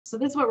So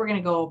this is what we're going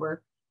to go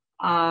over.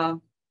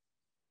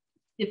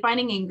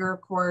 Defining anger, of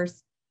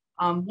course,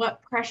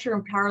 what pressure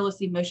and powerless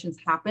emotions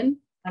happen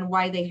and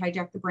why they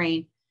hijack the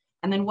brain.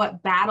 And then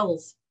what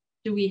battles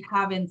do we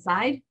have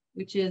inside,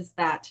 which is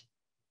that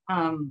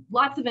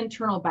lots of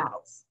internal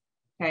battles,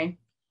 okay?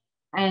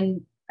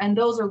 And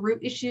those are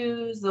root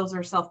issues, those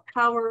are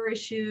self-power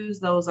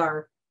issues, those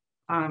are,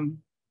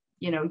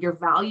 your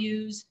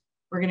values.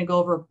 We're going to go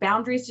over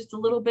boundaries just a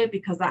little bit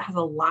because that has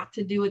a lot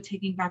to do with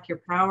taking back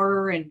your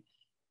power. And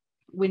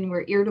when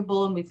we're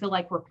irritable and we feel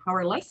like we're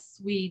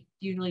powerless, we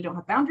usually don't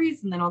have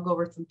boundaries. And then I'll go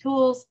over some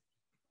tools.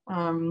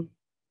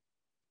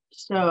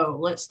 So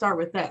let's start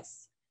with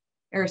this.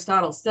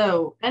 Aristotle.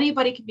 So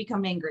anybody can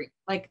become angry.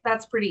 Like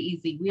that's pretty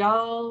easy. We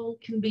all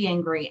can be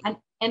angry.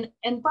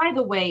 And by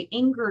the way,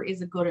 anger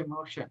is a good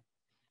emotion.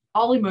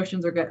 All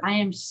emotions are good. I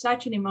am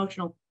such an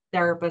emotional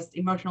therapist,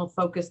 emotional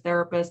focused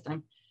therapist.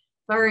 I'm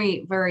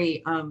very,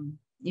 very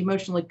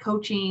emotionally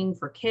coaching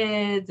for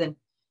kids. And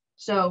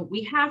so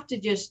we have to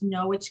just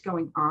know what's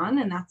going on,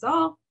 and that's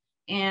all.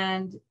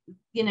 And,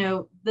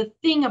 the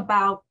thing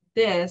about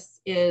this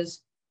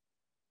is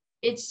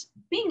it's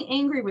being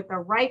angry with the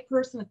right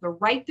person at the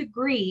right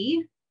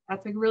degree.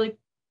 That's a really,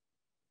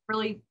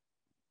 really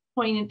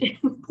poignant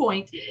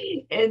point,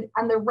 and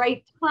the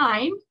right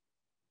time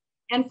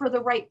and for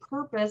the right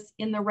purpose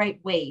in the right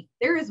way.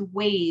 There is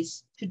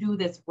ways to do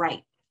this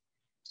right.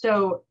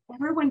 So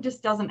everyone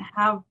just doesn't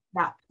have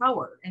that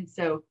power. And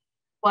so,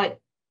 but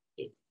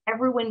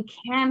everyone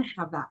can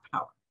have that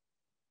power.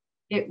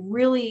 You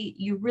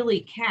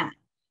really can.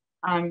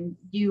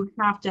 You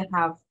have to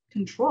have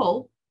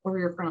control over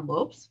your frontal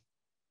lobes.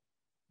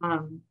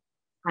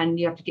 And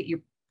you have to get your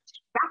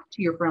back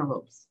to your frontal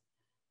lobes.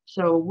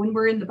 So when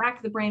we're in the back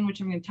of the brain,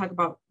 which I'm going to talk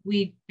about,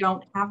 we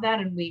don't have that,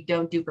 and we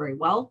don't do very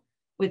well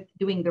with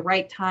doing the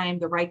right time,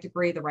 the right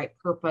degree, the right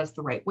purpose,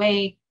 the right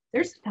way.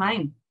 There's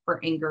time for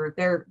anger.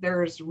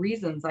 There's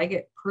reasons. I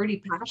get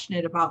pretty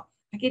passionate about,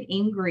 I get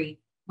angry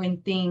when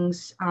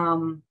things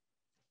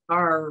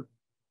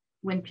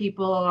when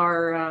people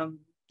are,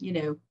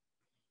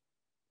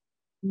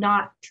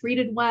 not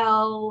treated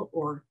well,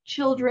 or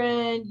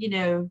children,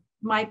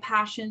 my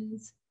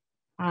passions.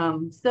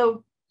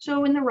 So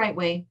in the right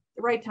way,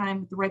 the right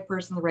time, the right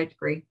person, the right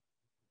degree.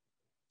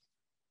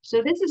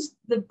 So this is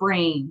the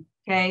brain,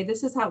 okay?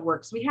 This is how it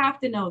works. We have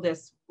to know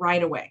this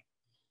right away.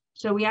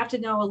 So we have to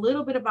know a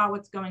little bit about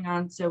what's going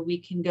on so we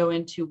can go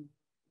into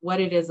what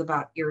it is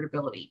about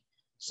irritability.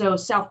 So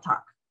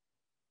self-talk.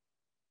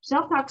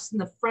 Self-talk's in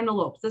the frontal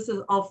lobes. This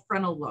is all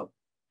frontal lobe.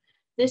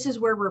 This is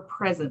where we're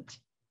present.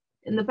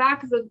 In the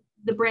back of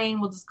the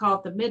brain, we'll just call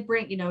it the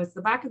midbrain. It's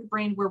the back of the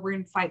brain where we're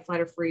in fight, flight,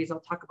 or freeze. I'll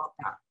talk about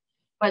that.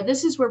 But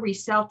this is where we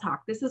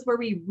self-talk. This is where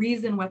we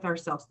reason with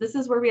ourselves. This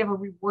is where we have a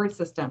reward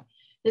system.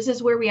 This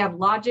is where we have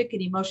logic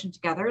and emotion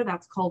together.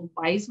 That's called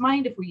wise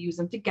mind if we use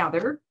them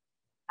together.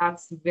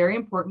 That's very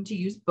important to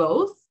use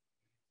both.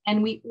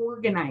 And we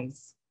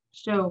organize.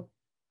 So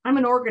I'm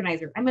an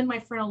organizer. I'm in my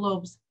frontal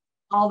lobes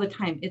all the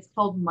time. It's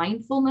called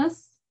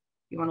mindfulness.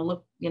 You want to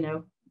look,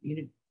 you're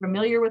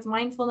familiar with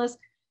mindfulness.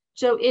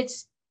 So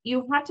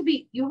you have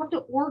to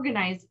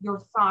organize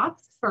your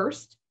thoughts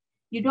first.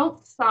 You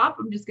don't stop.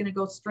 I'm just going to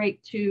go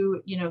straight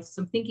to,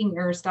 some thinking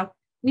error stuff.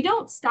 We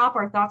don't stop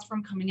our thoughts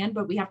from coming in,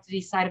 but we have to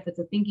decide if it's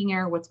a thinking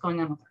error, what's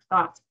going on with our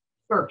thoughts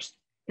first,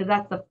 because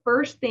that's the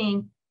first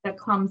thing that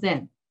comes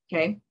in.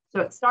 Okay.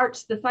 So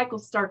the cycle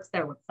starts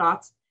there with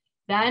thoughts,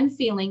 then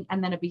feeling,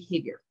 and then a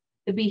behavior.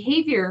 The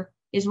behavior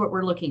is what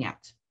we're looking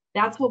at.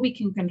 That's what we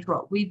can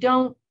control. We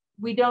don't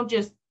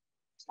just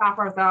stop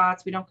our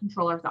thoughts. We don't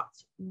control our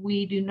thoughts.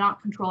 We do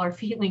not control our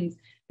feelings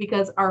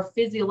because our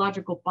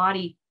physiological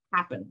body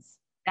happens.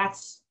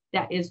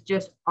 That is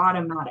just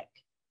automatic.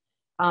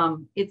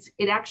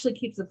 It actually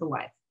keeps us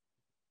alive.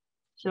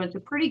 So it's a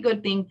pretty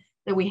good thing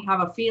that we have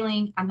a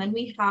feeling, and then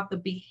we have the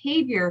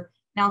behavior.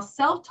 Now,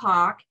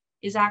 self-talk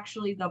is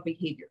actually the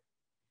behavior.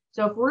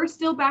 So if we're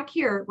still back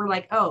here, we're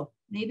like, oh,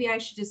 maybe I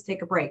should just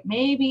take a break.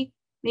 Maybe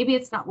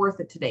it's not worth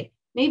it today.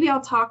 Maybe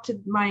I'll talk to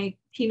my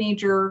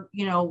teenager,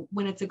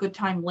 when it's a good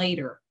time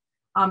later.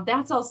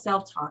 That's all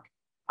self-talk.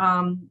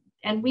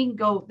 And we can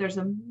go, there's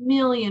a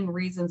million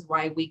reasons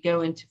why we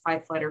go into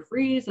fight, flight, or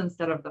freeze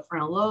instead of the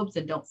frontal lobes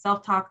and don't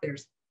self-talk.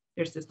 There's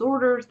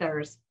disorders,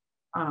 there's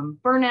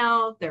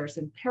burnout, there's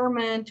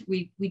impairment.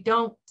 We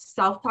don't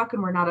self-talk,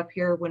 and we're not up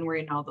here when we're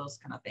in all those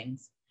kind of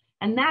things.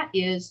 And that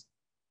is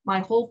my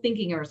whole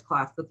thinking errors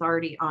class that's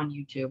already on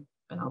YouTube,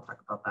 and I'll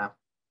talk about that.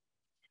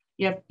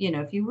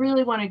 If you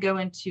really want to go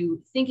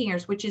into thinking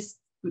errors, which is,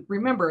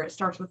 remember, it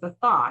starts with a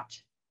thought.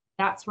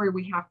 That's where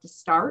we have to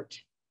start,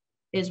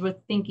 is with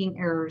thinking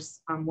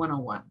errors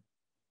 101.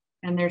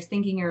 And there's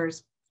thinking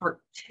errors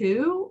part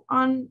 2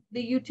 on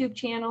the YouTube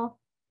channel.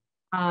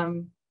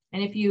 And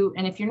if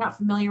you're not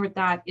familiar with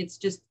that, it's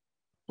just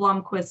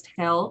Blomquist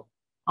Hell,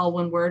 all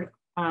one word.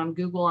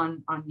 Google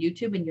on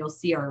YouTube, and you'll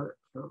see our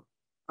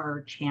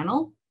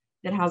channel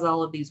that has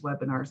all of these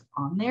webinars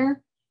on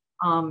there.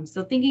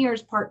 So thinking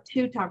errors part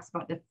 2 talks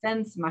about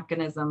defense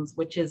mechanisms,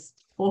 which is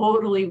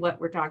totally what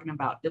we're talking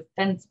about,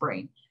 defense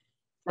brain.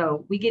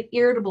 So we get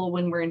irritable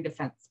when we're in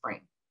defense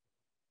brain.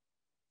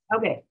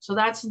 Okay, so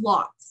that's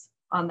lots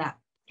on that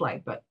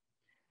slide, but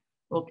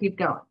we'll keep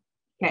going.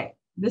 Okay,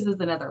 this is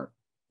another,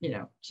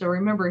 so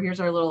remember, here's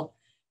our little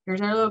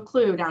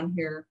clue down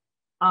here.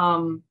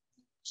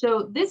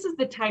 So this is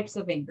the types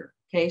of anger.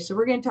 Okay, so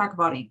we're going to talk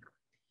about anger.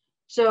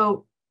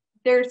 So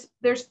there's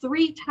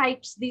 3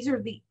 types. These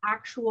are the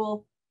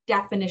actual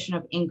definition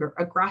of anger: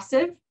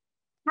 aggressive,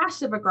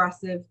 passive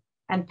aggressive,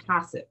 and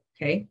passive.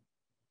 Okay.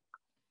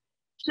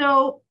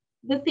 So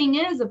the thing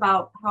is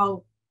about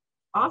how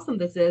awesome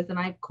this is, and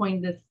I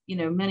coined this,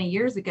 many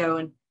years ago,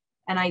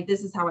 and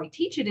this is how I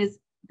teach it, is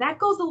that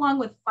goes along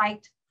with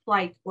fight,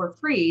 flight, or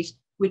freeze,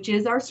 which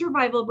is our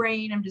survival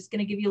brain. I'm just going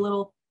to give you a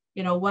little,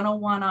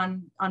 101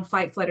 on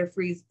fight, flight, or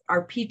freeze.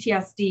 Our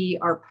PTSD,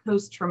 our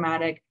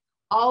post-traumatic,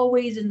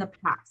 always in the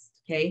past.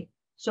 Okay.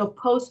 So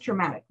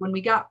post-traumatic, when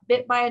we got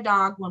bit by a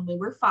dog when we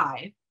were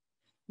 5,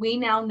 we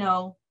now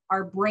know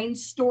our brain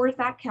stores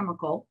that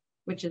chemical,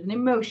 which is an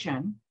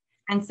emotion,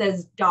 and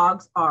says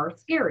dogs are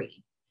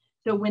scary.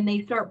 So when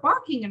they start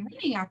barking and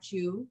running at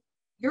you,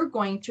 you're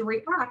going to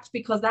react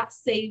because that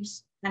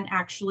saves and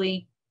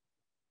actually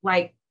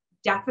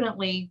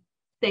definitely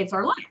saves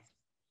our life,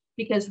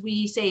 because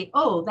we say,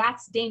 oh,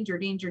 that's danger,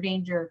 danger,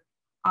 danger.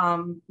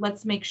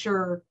 Let's make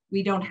sure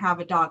we don't have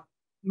a dog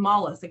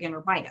maul us again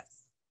or bite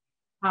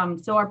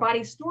us. So our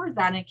body stores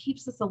that and it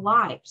keeps us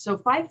alive. So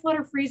fight, flight,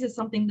 or freeze is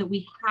something that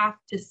we have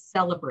to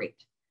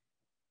celebrate,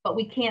 but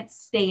we can't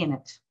stay in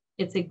it.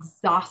 It's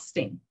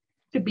exhausting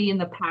to be in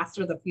the past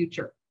or the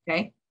future.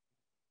 Okay.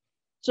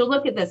 So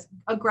look at this: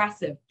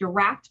 aggressive,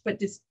 direct, but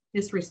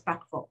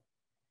disrespectful.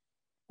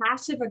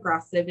 Passive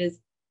aggressive is,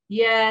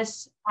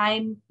 yes,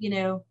 I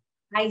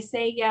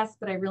say yes,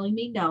 but I really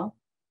mean no.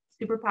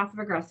 Super passive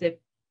aggressive.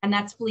 And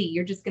that's flee.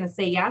 You're just going to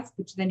say yes,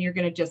 but then you're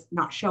going to just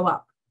not show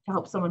up to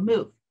help someone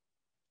move.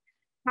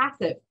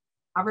 Passive,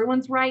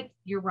 everyone's right,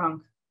 you're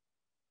wrong.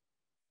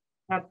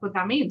 That's what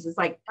that means. It's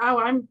like, oh,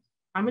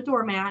 I'm a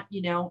doormat,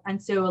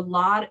 and so a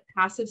lot of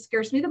passive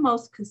scares me the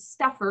most, because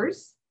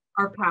stuffers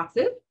are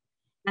passive,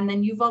 and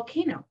then you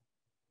volcano.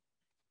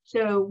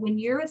 So when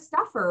you're a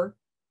stuffer,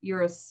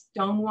 you're a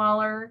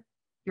stonewaller,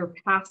 you're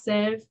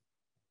passive,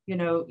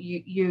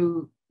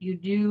 you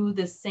do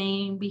the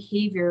same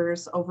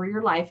behaviors over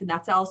your life, and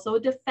that's also a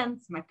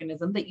defense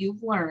mechanism that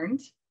you've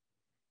learned.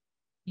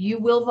 You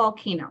will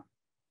volcano.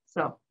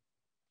 So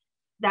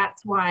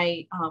that's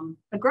why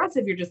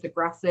aggressive, you're just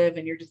aggressive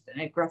and you're just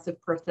an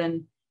aggressive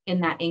person in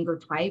that anger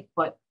type.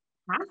 But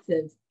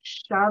passive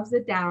shoves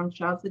it down,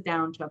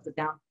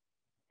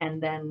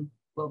 and then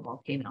will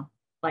volcano,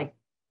 a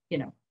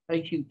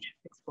huge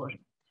explosion.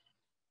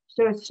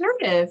 So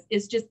assertive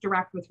is just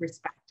direct with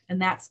respect.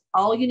 And that's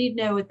all you need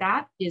to know with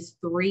that is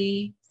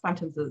 3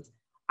 sentences.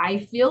 I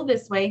feel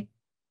this way,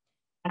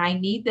 and I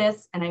need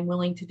this, and I'm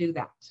willing to do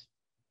that.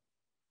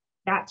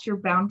 That's your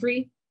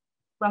boundary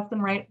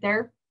lesson right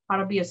there. How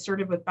to be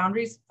assertive with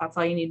boundaries. That's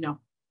all you need to know.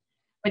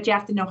 But you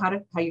have to know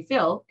how you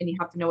feel, and you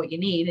have to know what you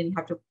need, and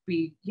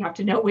you have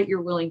to know what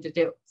you're willing to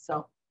do.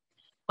 So,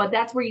 but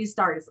that's where you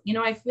start is,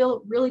 I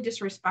feel really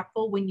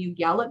disrespectful when you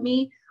yell at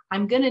me.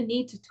 I'm going to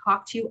need to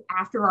talk to you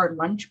after our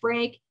lunch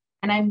break,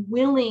 and I'm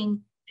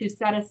willing to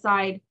set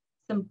aside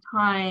some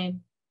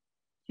time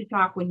to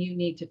talk when you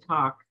need to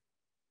talk,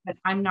 but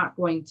I'm not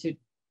going to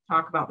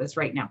talk about this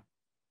right now.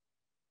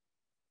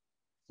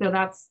 So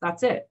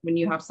that's it. When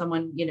you have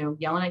someone,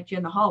 yelling at you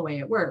in the hallway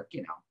at work,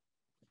 it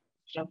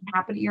doesn't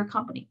happen at your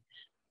company.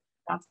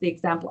 That's the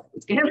example I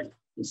was given.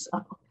 So,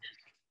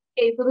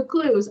 okay, so the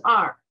clues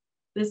are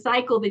the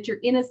cycle that you're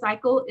in. A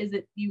cycle is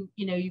that you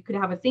could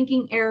have a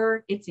thinking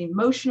error. It's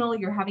emotional.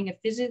 You're having a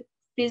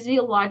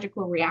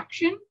physiological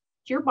reaction to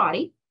your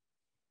body,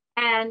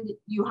 and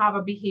you have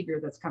a behavior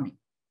that's coming.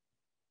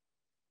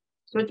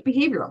 So it's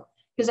behavioral,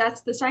 because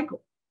that's the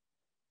cycle.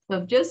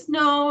 So just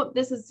know,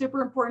 this is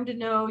super important to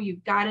know.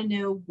 You've got to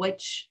know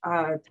which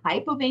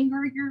type of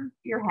anger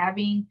you're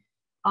having.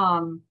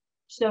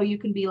 So you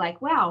can be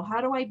like, wow,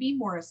 how do I be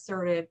more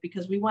assertive?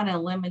 Because we want to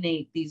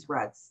eliminate these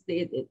ruts.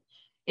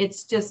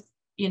 It's just,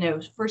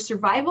 for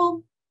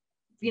survival,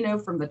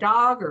 from the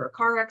dog or a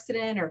car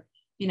accident or,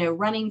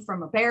 running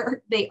from a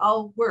bear, they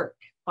all work,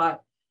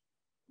 but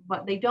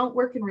they don't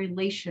work in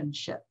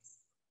relationships.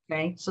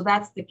 Okay. So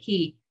that's the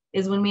key,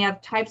 is when we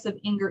have types of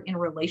anger in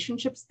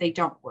relationships, they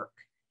don't work.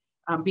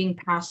 Being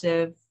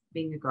passive,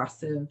 being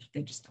aggressive,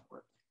 they just don't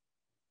work.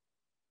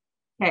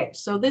 Okay,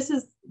 so this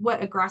is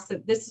what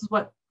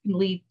can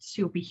lead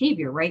to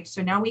behavior, right?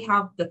 So now we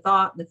have the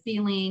thought, the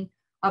feeling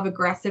of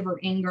aggressive or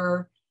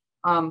anger,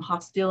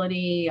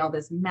 hostility, all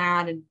this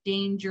mad and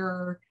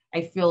danger.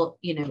 I feel,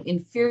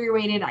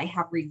 infuriated. I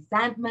have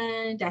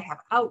resentment. I have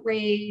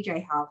outrage.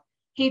 I have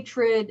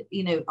hatred.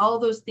 All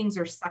those things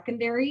are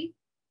secondary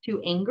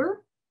to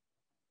anger,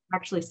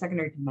 actually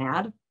secondary to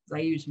mad, because I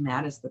use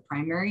mad as the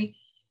primary.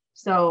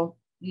 So,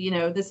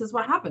 this is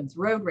what happens: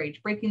 road rage,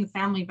 breaking the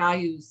family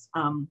values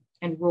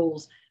and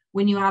rules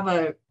when you have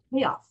a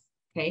payoff.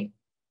 Okay.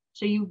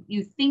 So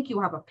you think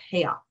you have a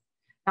payoff.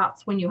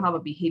 That's when you have a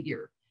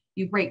behavior.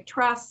 You break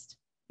trust,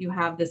 You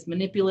have this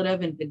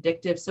manipulative and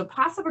vindictive. So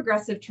passive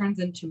aggressive turns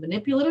into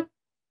manipulative,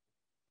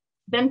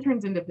 then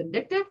turns into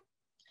vindictive.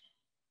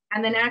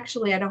 And then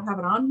actually, I don't have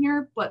it on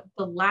here, but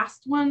the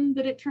last one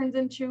that it turns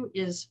into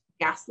is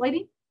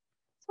gaslighting.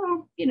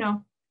 So, you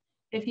know,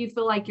 if you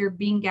feel like you're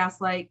being get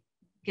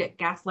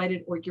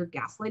gaslighted or you're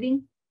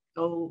gaslighting,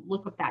 go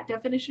look up that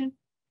definition.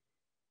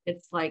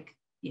 It's like,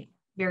 yeah,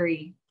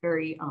 very,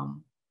 very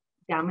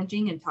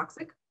damaging and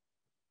toxic.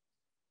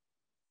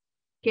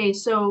 Okay,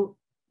 so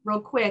real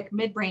quick,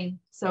 midbrain.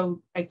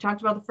 So I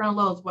talked about the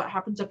frontal lobes, what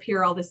happens up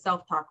here, all this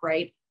self-talk,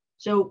 right?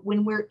 So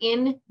when we're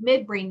in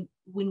midbrain,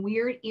 when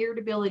we're in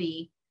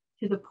irritability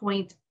to the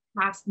point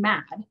past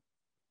mad,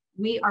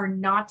 we are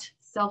not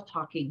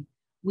self-talking.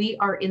 We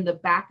are in the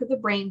back of the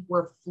brain.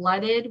 We're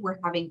flooded. We're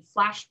having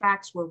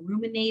flashbacks. We're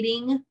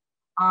ruminating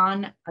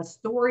on a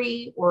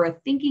story or a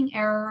thinking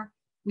error.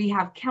 We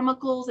have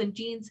chemicals and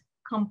genes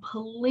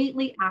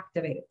completely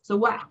activated. So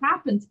what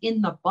happens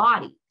in the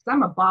body, because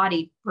I'm a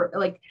body,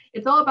 like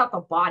it's all about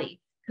the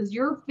body, because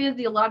your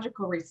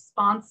physiological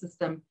response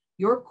system,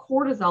 your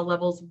cortisol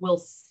levels will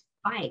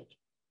spike.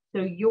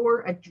 So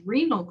your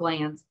adrenal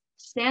glands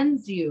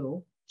sends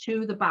you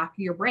to the back of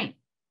your brain,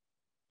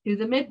 to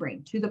the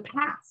midbrain, to the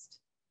past,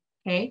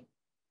 okay?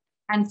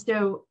 And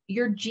so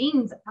your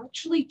genes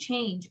actually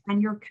change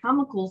and your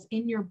chemicals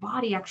in your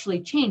body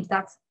actually change.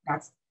 That's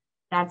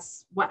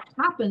what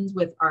happens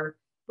with our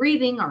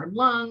breathing, our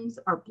lungs,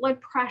 our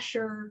blood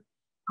pressure.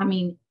 I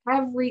mean,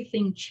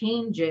 everything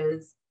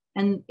changes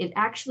and it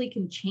actually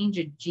can change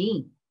a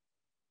gene.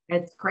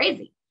 It's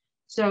crazy.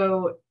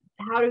 So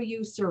how do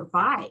you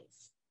survive,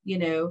 you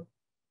know,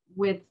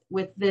 with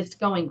this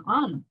going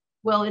on?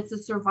 Well, it's a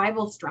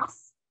survival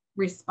stress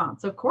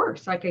response. Of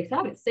course, like I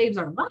said, it saves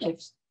our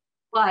lives,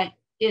 but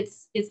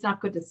it's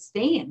not good to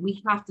stay in.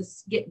 We have to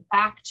get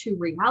back to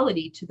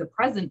reality, to the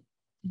present,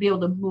 to be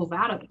able to move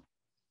out of it.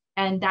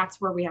 And that's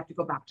where we have to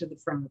go back to the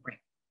frontal brain.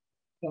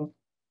 Okay.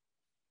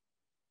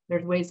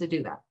 There's ways to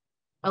do that.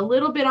 A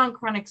little bit on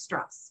chronic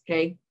stress.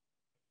 Okay.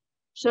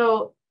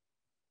 So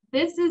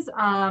this is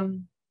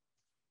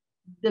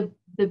the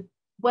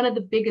one of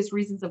the biggest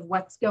reasons of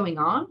what's going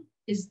on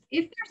is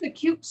if there's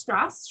acute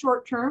stress,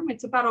 short term,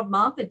 it's about a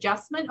month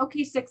adjustment.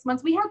 Okay, 6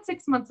 months. We had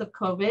 6 months of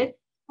COVID,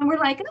 and we're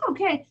like, oh,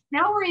 okay,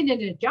 now we're in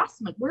an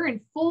adjustment. We're in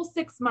full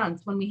 6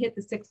 months when we hit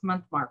the 6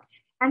 month mark,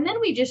 and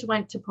then we just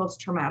went to post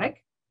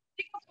traumatic.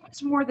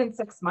 It's more than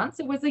 6 months.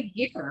 It was a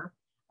year,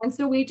 and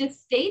so we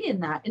just stayed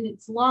in that, and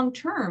it's long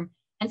term.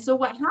 And so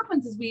what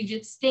happens is we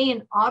just stay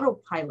in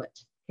autopilot.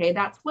 Okay,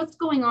 that's what's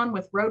going on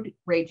with road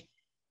rage.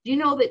 Do you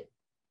know that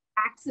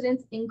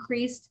accidents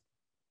increased?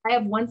 I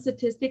have one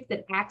statistic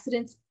that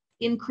accidents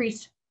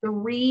increased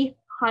 300%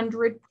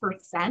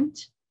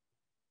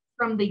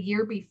 from the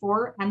year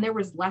before, and there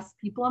was less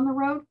people on the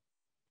road.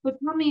 But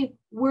tell me,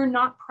 we're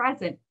not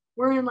present.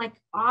 We're in like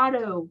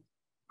auto,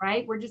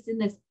 right? We're just in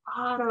this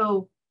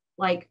auto,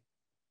 like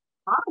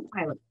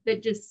autopilot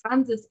that just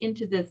sends us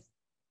into this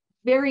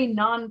very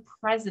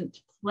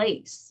non-present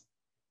place.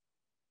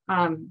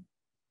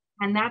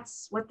 And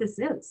that's what this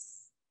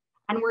is.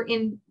 And we're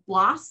in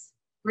loss,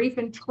 grief,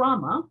 and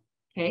trauma,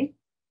 okay?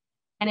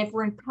 And if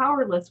we're in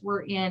powerless,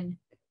 we're in,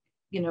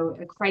 you know,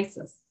 a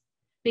crisis.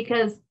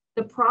 Because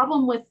the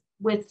problem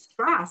with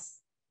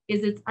stress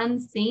is it's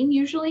unseen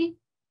usually,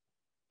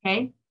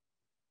 okay?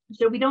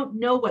 So we don't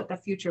know what the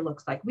future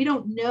looks like. We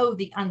don't know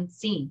the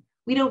unseen.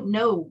 We don't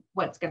know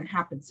what's going to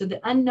happen. So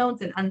the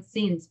unknowns and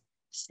unseens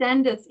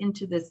send us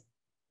into this,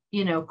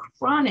 you know,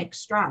 chronic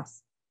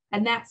stress.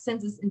 And that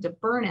sends us into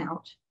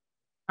burnout,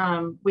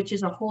 which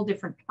is a whole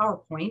different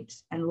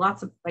PowerPoint. And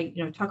lots of, like,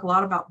 you know, talk a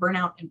lot about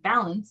burnout and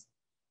balance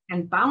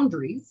and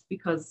boundaries,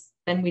 because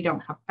then we don't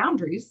have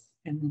boundaries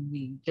and then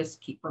we just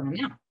keep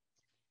burning out.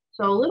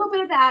 So a little bit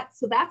of that.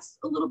 So that's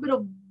a little bit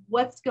of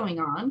what's going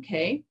on.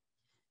 Okay.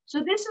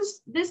 So this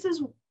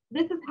is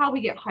how we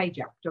get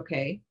hijacked.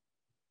 Okay.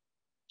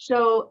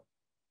 So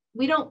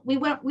we don't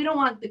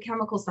want the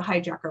chemicals to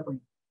hijack our brain,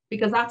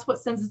 because that's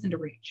what sends us into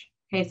rage.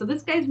 Okay. So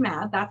this guy's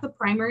mad. That's a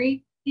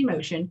primary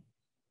emotion.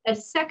 A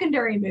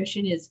secondary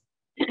emotion is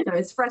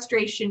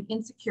frustration,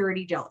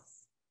 insecurity,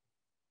 jealous.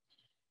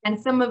 And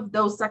some of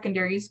those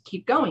secondaries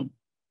keep going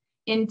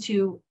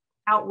into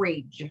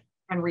outrage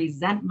and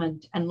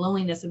resentment and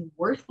loneliness and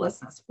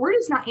worthlessness. We're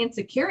just not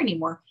insecure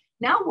anymore.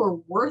 Now we're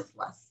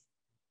worthless.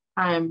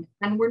 And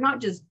we're not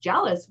just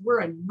jealous, we're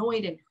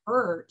annoyed and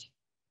hurt.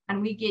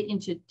 And we get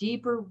into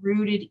deeper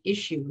rooted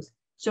issues.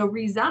 So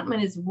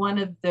resentment is one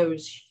of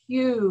those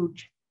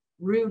huge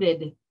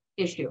rooted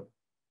issues,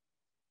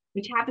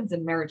 which happens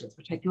in marriages,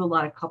 which I do a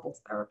lot of couples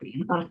therapy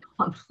and a lot of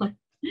conflict.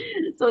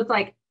 So it's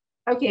like,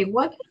 okay,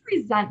 what kind of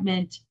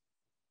resentment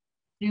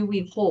do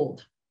we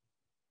hold?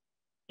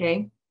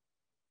 Okay.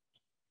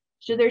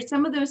 So there's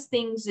some of those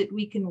things that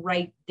we can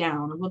write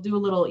down. We'll do a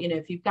little, you know,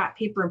 if you've got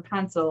paper and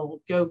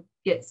pencil, go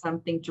get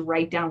something to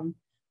write down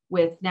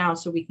with now,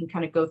 so we can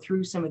kind of go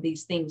through some of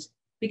these things,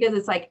 because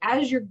it's like,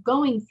 as you're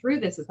going through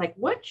this, it's like,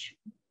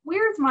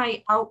 where's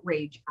my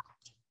outrage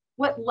at?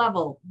 What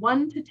level?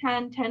 1 to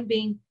 10, 10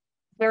 being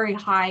very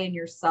high in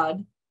your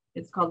SUD,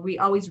 It's called, we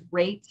always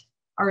rate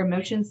our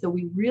emotions so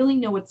we really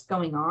know what's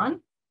going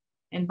on.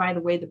 And by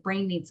the way, the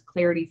brain needs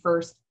clarity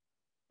first,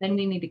 then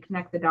we need to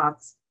connect the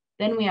dots,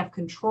 then we have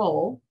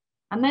control,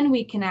 and then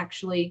we can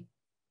actually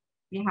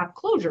have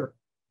closure.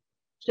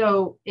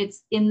 So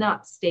it's in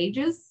that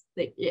stages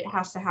that it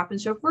has to happen.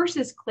 So first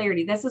is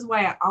clarity. This is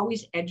why I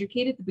always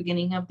educate at the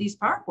beginning of these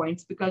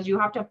PowerPoints, because you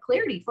have to have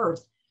clarity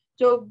first.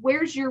 So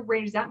where's your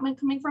resentment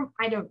coming from?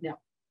 I don't know.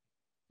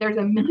 There's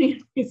a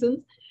million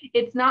reasons.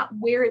 It's not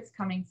where it's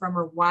coming from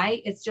or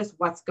why, it's just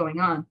what's going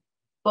on.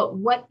 But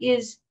what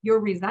is your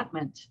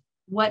resentment?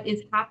 What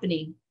is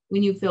happening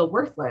when you feel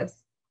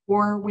worthless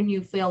or when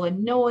you feel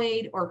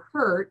annoyed or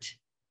hurt?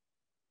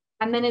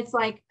 And then it's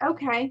like,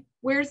 okay,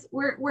 where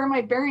am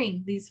I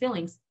burying these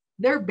feelings?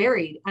 They're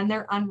buried and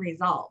they're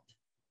unresolved.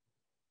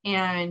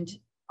 And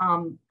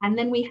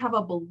then we have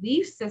a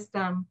belief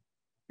system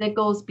that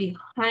goes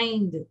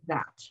behind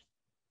that.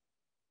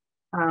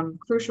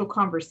 Crucial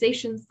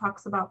Conversations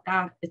talks about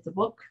that. It's a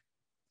book.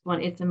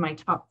 It's in my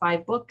top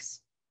 5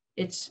 books.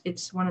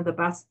 It's one of the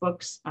best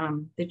books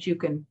that you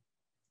can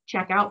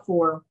check out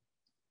for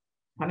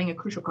having a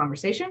crucial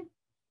conversation.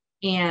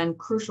 And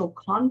Crucial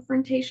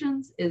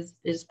Confrontations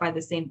is by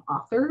the same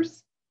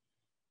authors.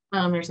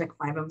 There's like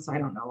 5 of them, so I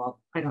don't know.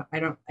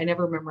 I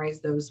never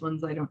memorize those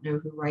ones. I don't know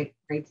who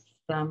writes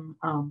them,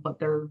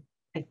 but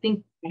I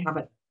think I have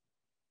a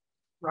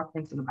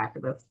reference in the back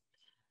of this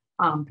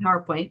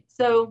PowerPoint.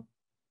 So,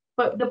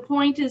 but the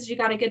point is you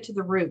got to get to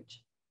the root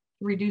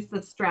to reduce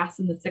the stress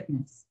and the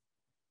sickness,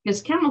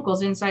 because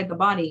chemicals inside the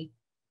body,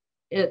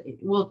 it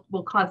will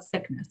cause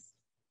sickness.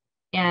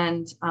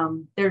 And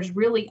there's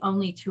really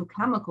only 2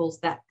 chemicals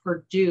that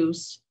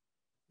produce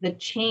the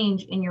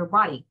change in your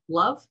body,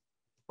 love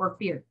or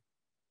fear.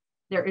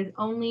 There is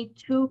only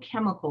 2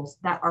 chemicals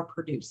that are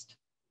produced.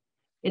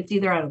 It's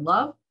either out of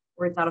love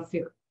or it's out of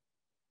fear.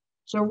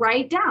 So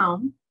write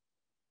down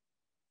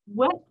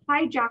what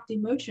hijacked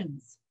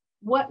emotions.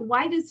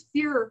 Why does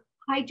fear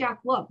hijack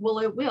love? Well,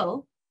 it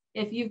will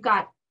if you've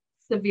got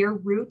severe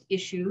root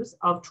issues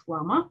of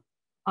trauma,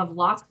 of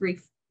loss,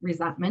 grief,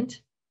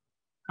 resentment.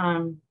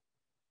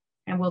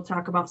 And we'll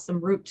talk about some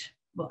root.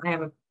 Well, I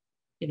have a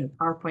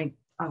PowerPoint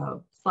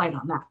slide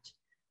on that.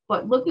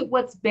 But look at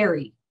what's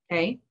buried,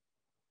 okay?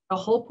 The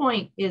whole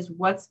point is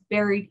what's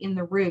buried in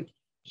the root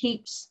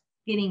keeps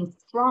getting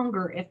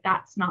stronger if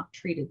that's not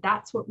treated.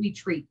 That's what we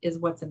treat, is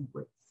what's in the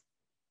roots.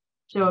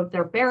 So if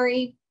they're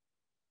buried,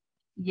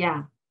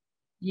 yeah,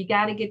 you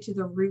got to get to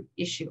the root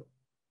issue.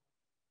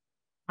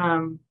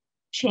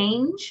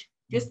 Change,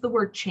 just the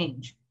word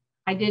change.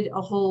 I did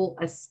a whole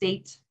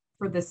estate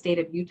for the state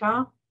of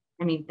Utah.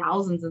 I mean,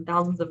 thousands and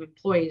thousands of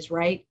employees,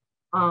 right?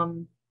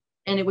 And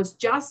it was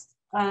just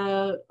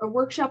a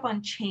workshop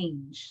on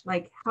change,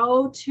 like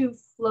how to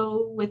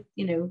flow with,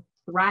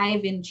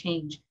 thrive in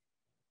change.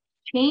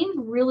 Change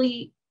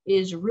really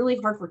is really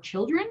hard for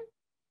children.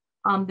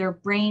 Their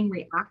brain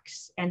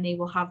reacts and they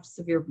will have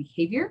severe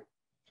behavior,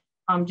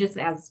 just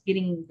as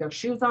getting their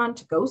shoes on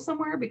to go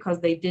somewhere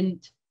because they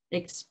didn't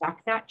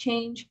expect that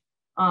change.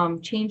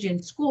 Change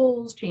in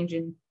schools, change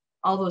in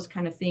all those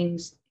kind of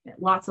things,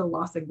 lots of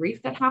loss and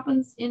grief that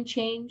happens in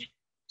change.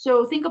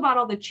 So think about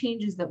all the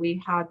changes that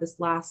we've had this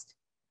last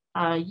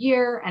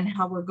year and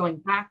how we're going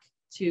back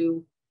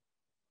to,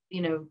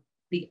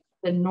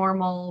 the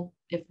normal,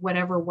 if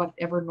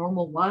whatever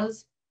normal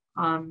was,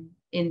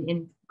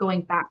 in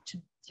going back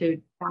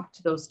to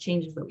those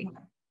changes that we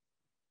had.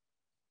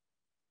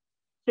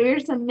 So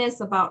here's some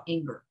myths about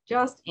anger,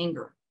 just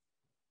anger,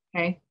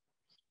 okay?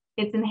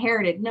 It's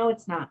inherited. No,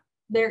 it's not.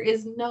 There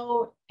is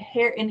no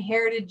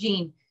inherited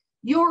gene.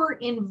 Your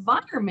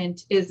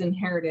environment is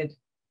inherited,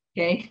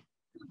 okay?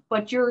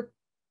 But your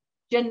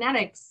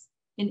genetics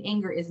in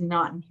anger is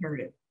not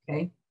inherited,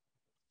 okay?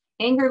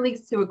 Anger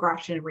leads to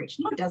aggression and rage.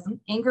 No, it doesn't.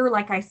 Anger,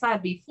 like I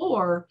said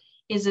before,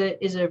 is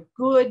a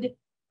good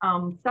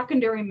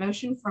secondary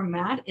emotion from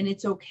mad, and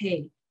it's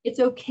okay. It's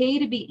okay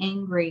to be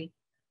angry,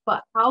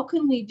 but how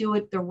can we do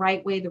it the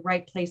right way, the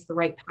right place, the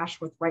right passion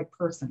with the right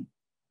person?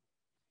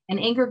 And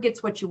anger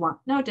gets what you want.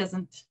 No, it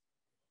doesn't.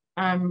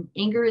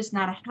 Anger is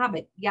not a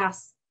habit.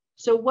 Yes.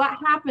 So what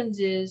happens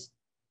is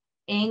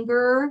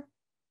anger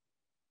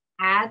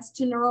adds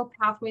to neural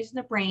pathways in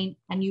the brain,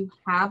 and you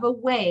have a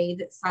way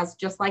that says,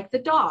 just like the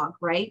dog,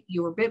 right?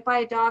 You were bit by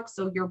a dog,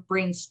 so your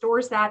brain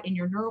stores that, and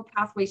your neural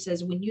pathway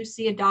says when you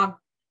see a dog,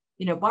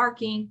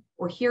 barking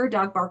or hear a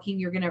dog barking,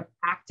 you're going to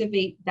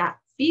activate that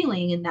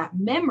feeling and that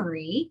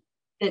memory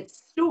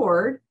that's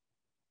stored.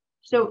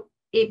 So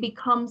it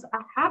becomes a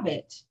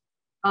habit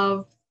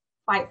of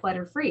fight, flight,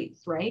 or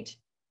freeze, right?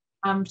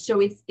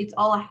 So it's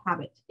all a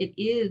habit. It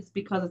is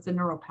because it's a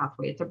neural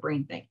pathway. It's a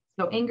brain thing.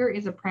 So anger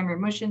is a primary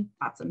emotion.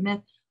 That's a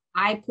myth.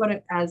 I put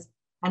it as,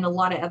 and a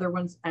lot of other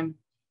ones,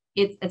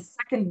 it's a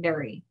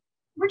secondary.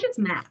 We're just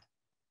mad.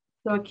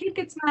 So a kid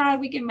gets mad,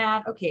 we get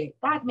mad. Okay,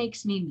 that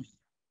makes me mad.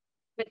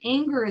 But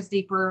anger is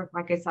deeper,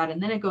 like I said,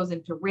 and then it goes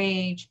into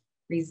rage,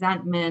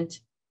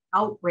 resentment,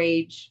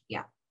 outrage.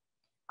 Yeah.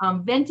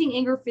 Venting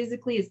anger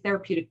physically is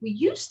therapeutic. We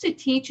used to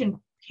teach in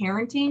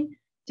parenting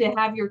to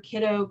have your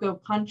kiddo go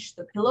punch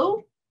the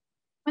pillow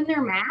when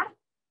they're mad,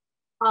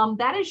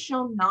 that is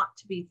shown not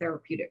to be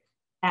therapeutic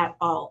at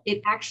all.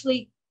 It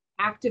actually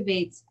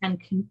activates and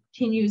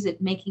continues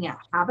it making a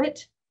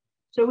habit.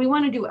 So we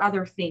want to do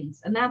other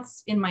things. And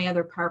that's in my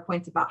other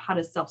PowerPoints about how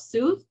to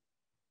self-soothe.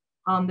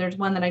 There's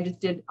one that I just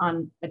did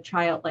on a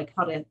child, like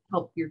how to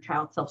help your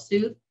child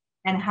self-soothe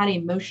and how to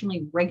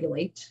emotionally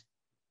regulate.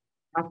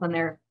 That's on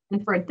there.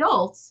 And for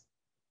adults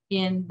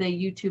in the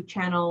YouTube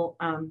channel,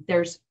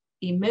 there's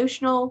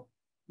emotional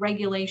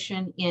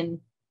regulation in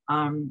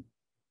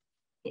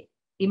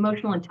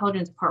emotional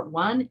intelligence part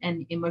 1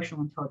 and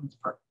emotional intelligence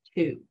part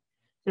 2.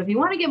 So if you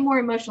want to get more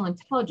emotional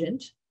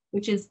intelligent,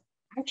 which is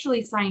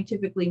actually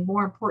scientifically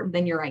more important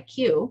than your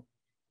IQ,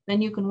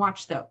 then you can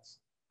watch those.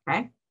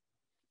 Okay.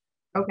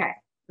 Okay.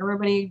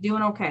 Everybody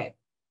doing okay?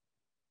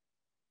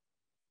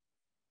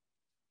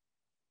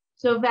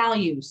 So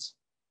values.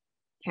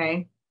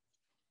 Okay.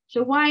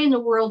 So why in the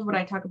world would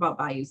I talk about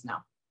values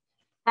now?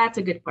 That's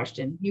a good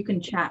question. You can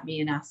chat me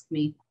and ask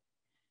me.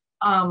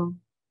 But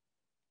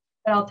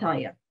I'll tell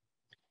you.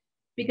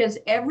 Because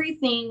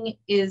everything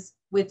is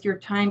with your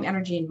time,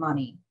 energy, and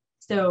money.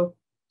 So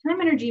time,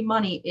 energy,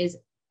 money is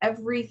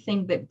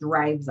everything that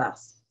drives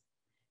us.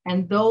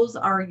 And those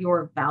are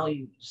your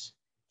values.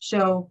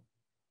 So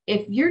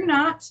if you're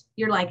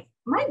like,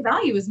 my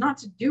value is not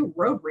to do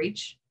road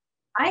rage.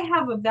 I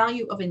have a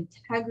value of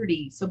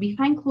integrity. So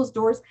behind closed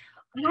doors,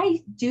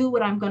 I do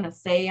what I'm going to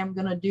say I'm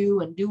going to do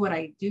and do what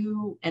I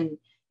do. And,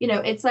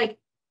 it's like,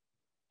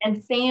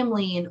 and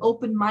family and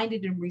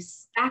open-minded and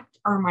respect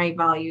are my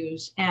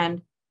values.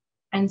 And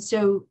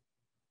so,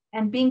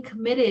 and being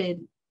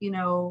committed,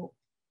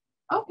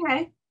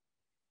 okay.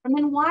 And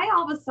then why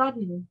all of a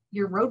sudden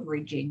you're road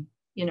raging,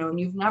 and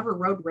you've never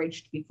road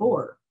raged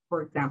before,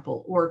 for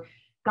example, or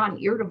gotten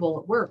irritable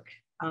at work.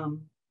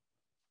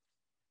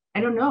 I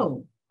don't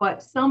know,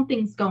 but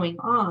something's going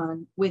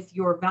on with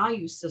your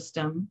value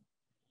system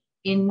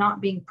in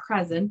not being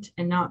present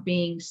and not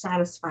being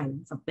satisfied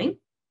in something.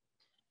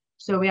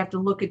 So we have to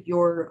look at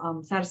your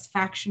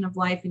satisfaction of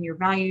life and your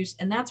values.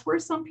 And that's where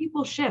some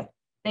people shift.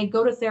 They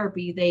go to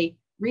therapy, they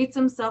read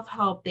some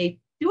self-help, they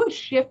do a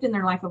shift in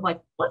their life of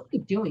like, what am I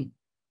doing?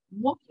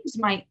 What is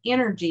my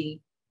energy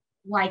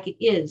like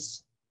it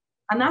is?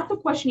 And that's the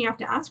question you have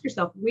to ask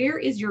yourself. Where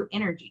is your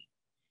energy?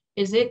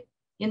 Is it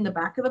in the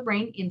back of the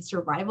brain in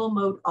survival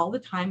mode all the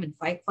time in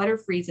fight, flight, or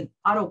freeze and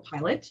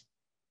autopilot,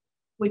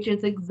 which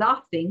is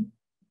exhausting.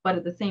 But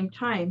at the same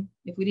time,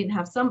 if we didn't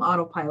have some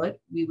autopilot,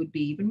 we would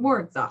be even more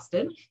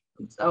exhausted.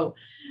 So,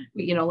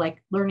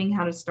 like learning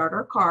how to start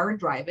our car and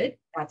drive it,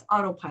 that's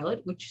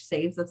autopilot, which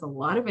saves us a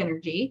lot of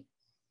energy.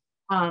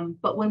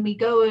 But when we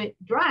go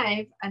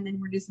drive and then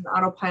we're using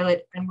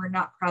autopilot and we're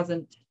not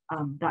present,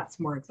 that's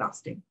more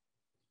exhausting.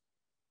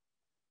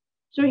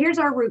 So here's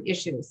our root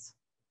issues.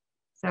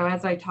 So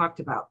as I talked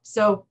about,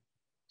 so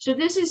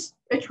this is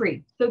a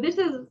tree. So this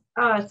is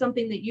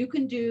something that you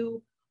can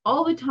do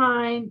all the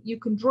time. You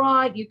can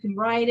draw it, you can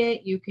write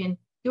it, you can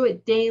do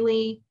it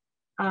daily.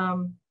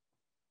 Can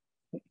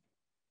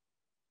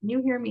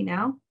you hear me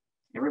now?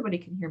 Everybody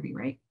can hear me,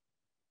 right?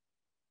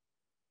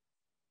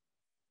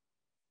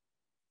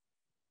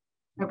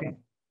 Okay.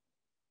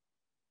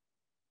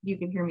 You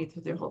can hear me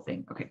through the whole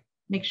thing. Okay.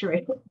 Make sure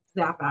I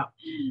zap out.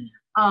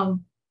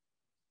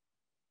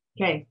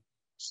 Okay.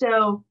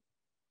 So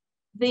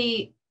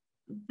the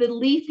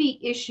leafy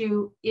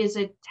issue is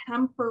a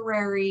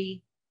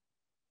temporary,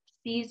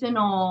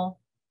 seasonal,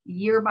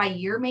 year by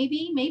year,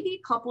 maybe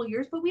a couple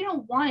years, but we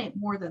don't want it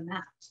more than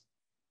that.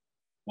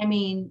 I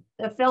mean,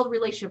 a failed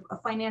relationship, a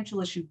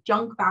financial issue,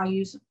 junk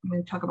values. I'm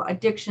going to talk about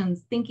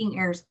addictions, thinking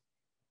errors.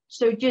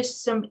 So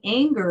just some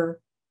anger.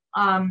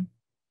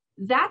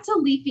 That's a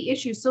leafy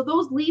issue. So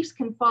those leaves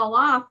can fall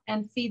off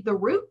and feed the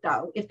root,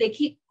 though, if they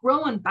keep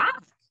growing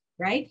back,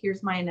 right?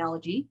 Here's my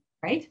analogy,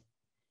 right?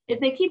 If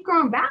they keep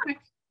growing back,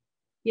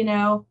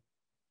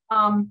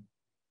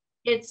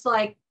 it's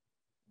like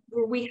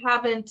we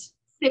haven't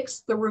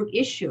fixed the root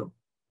issue.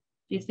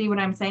 Do you see what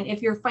I'm saying?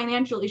 If your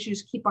financial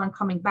issues keep on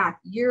coming back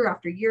year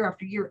after year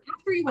after year,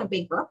 after you went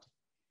bankrupt,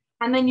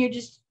 and then you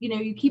just,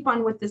 you keep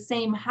on with the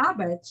same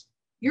habits,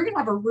 you're going to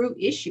have a root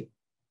issue.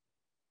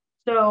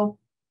 So,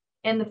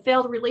 and the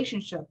failed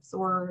relationships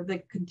or the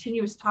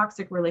continuous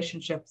toxic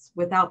relationships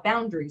without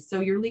boundaries. So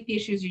your leafy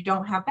issues, you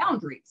don't have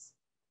boundaries.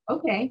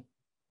 Okay.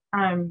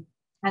 And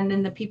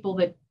then the people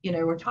that,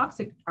 are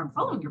toxic aren't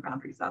following your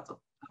boundaries. That's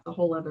a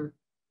whole other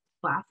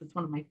class. It's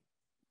one of my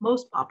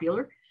most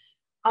popular.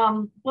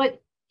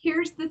 But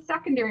here's the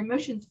secondary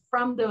emotions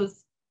from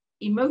those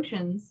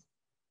emotions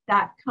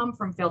that come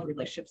from failed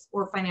relationships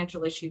or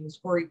financial issues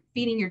or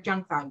feeding your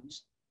junk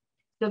values.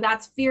 So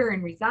that's fear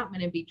and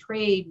resentment and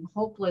betrayed and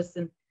hopeless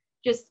and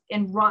just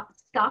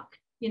stuck,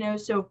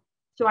 so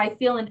I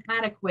feel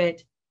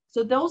inadequate.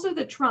 So those are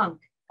the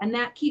trunk, and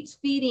that keeps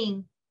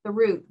feeding the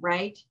root,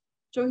 right?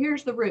 So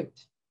here's the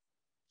root: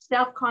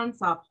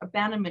 self-concept,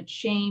 abandonment,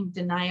 shame,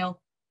 denial.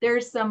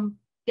 There's some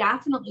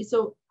definitely,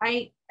 so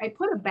I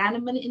put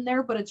abandonment in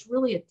there, but it's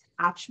really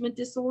attachment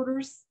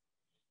disorders.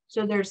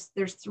 So there's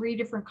 3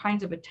 different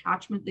kinds of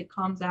attachment that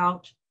comes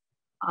out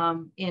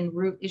in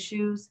root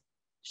issues.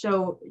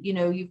 So, you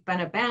know, you've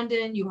been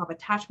abandoned, you have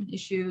attachment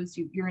issues,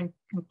 you're in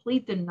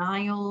complete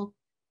denial,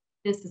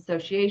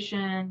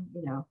 disassociation,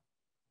 you know,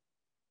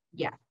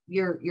 yeah,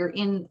 you're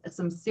in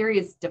some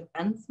serious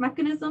defense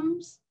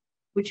mechanisms,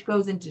 which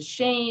goes into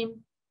shame.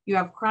 You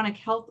have chronic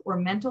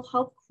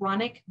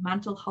chronic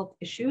mental health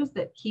issues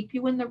that keep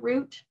you in the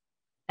root.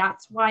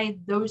 That's why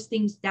those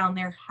things down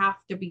there have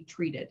to be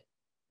treated.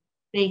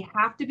 They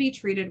have to be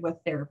treated with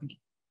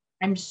therapy.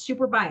 I'm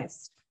super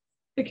biased.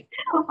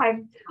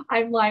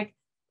 I'm like,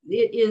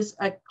 it is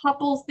a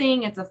couple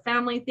thing, it's a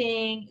family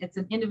thing, it's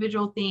an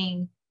individual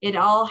thing. It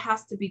all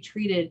has to be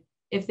treated.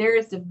 If there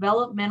is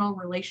developmental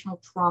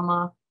relational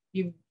trauma,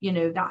 you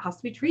know, that has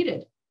to be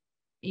treated,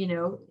 you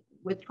know,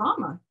 with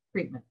trauma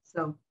treatment.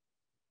 So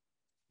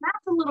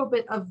that's a little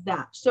bit of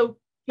that. So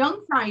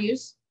junk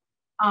values,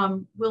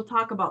 we'll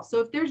talk about.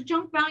 So if there's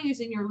junk values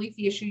in your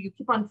leafy issue, you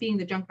keep on feeding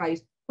the junk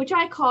values, which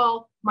I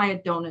call my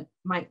donut.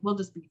 We'll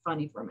just be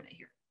funny for a minute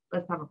here.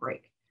 Let's have a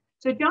break.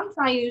 So junk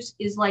values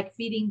is like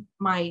feeding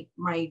my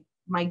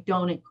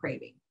donut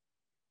craving.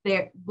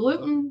 They're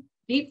gluten,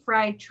 deep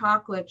fried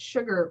chocolate,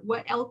 sugar.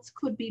 What else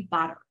could be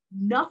better?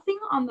 Nothing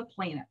on the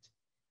planet.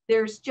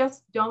 There's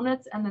just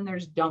donuts, and then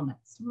there's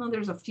donuts. Well,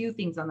 there's a few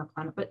things on the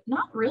planet, but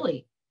not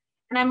really.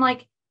 And I'm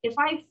like, if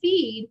I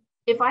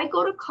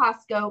go to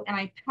Costco and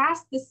I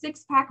pass the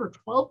 6-pack or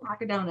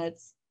 12-pack of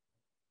donuts,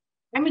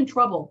 I'm in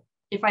trouble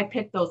if I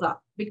pick those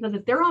up, because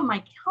if they're on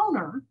my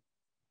counter,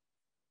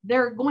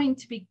 they're going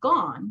to be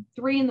gone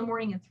 3 in the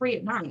morning and 3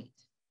 at night.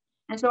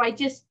 And so I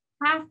just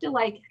have to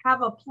like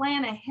have a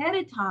plan ahead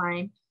of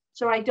time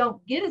so I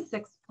don't get a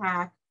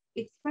 6-pack,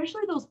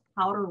 especially those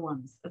powder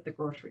ones at the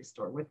grocery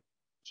store with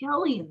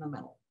jelly in the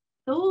middle.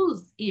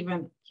 Those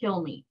even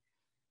kill me.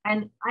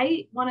 And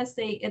I want to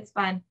say it's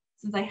been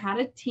since I had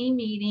a team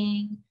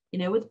meeting, you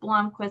know, with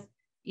Blomquist,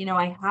 you know,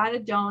 I had a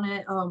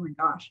donut. Oh my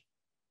gosh.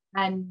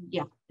 And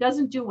yeah,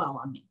 doesn't do well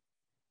on me.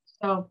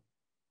 So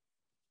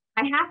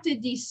I have to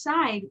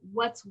decide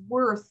what's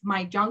worth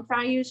my junk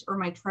values or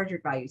my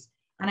treasured values.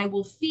 And I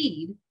will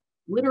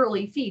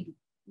literally feed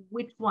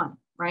which one,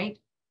 right?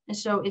 And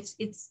so it's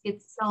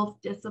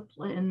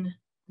self-discipline.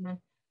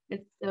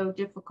 It's so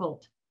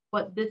difficult.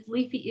 But this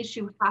leafy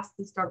issue has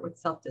to start with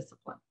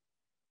self-discipline.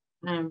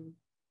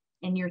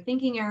 And your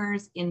thinking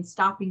errors in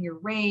stopping your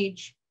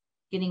rage,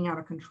 getting out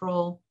of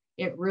control,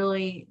 it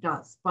really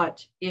does.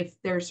 But if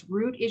there's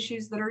root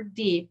issues that are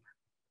deep,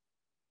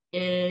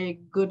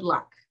 good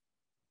luck.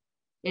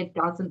 It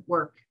doesn't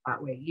work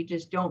that way. You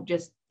just don't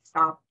just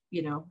stop,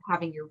 you know,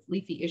 having your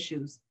leafy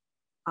issues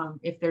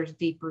if there's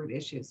deep root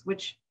issues,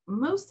 which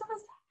most of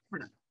us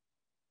have,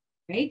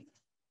 right?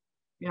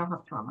 We don't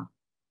have trauma.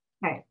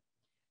 Okay,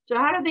 so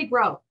how do they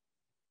grow?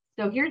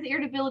 So here's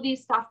irritability,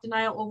 soft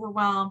denial,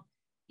 overwhelm,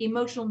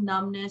 emotional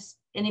numbness.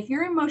 And if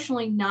you're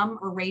emotionally numb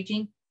or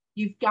raging,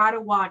 you've got to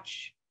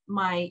watch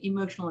my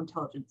emotional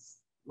intelligence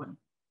one,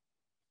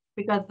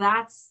 because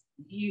that's,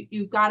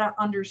 you've got to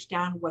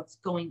understand what's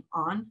going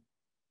on.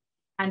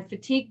 And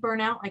fatigue,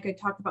 burnout, like I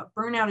talked about,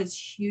 burnout is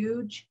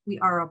huge. We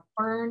are a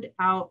burned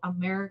out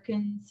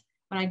Americans.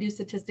 When I do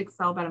statistics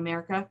all about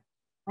America,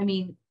 I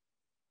mean,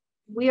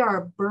 we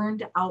are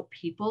burned out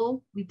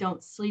people. We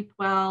don't sleep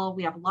well.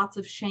 We have lots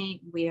of shame.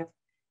 We have,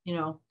 you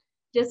know,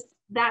 just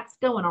that's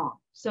going on.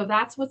 So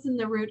that's what's in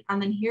the root.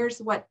 And then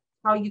here's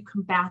how you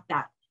combat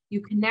that.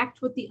 You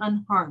connect with the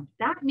unharmed.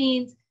 That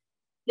means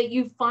that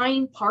you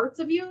find parts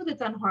of you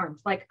that's unharmed.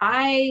 Like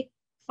I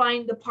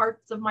find the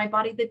parts of my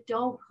body that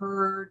don't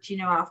hurt, you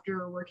know,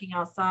 after working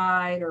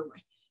outside or,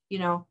 you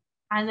know,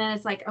 and then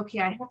it's like, okay,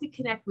 I have to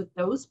connect with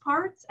those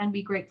parts and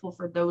be grateful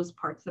for those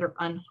parts that are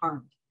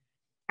unharmed.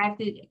 I have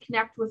to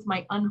connect with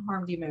my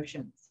unharmed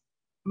emotions,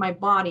 my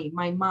body,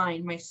 my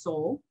mind, my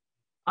soul.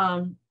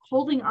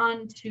 Holding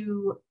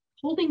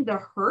the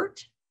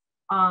hurt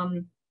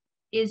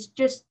is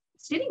just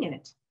sitting in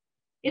it.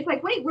 It's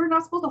like, wait, we're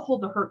not supposed to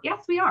hold the hurt.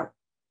 Yes, we are.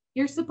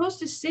 You're supposed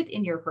to sit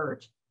in your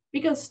hurt,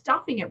 because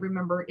stopping it,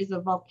 remember, is a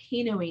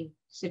volcanoing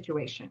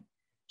situation.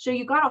 So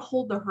you got to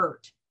hold the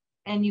hurt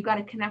and you got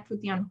to connect with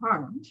the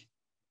unharmed,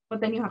 but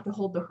then you have to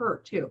hold the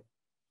hurt too.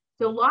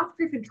 So loss,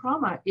 grief, and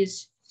trauma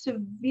is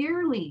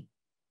severely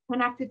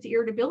connected to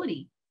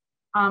irritability.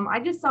 I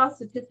just saw a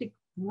statistic,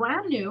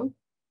 brand new,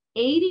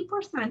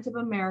 80% of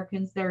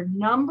Americans, their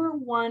number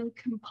one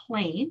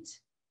complaint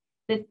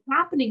that's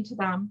happening to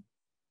them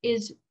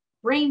is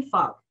brain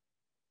fog,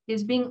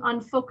 is being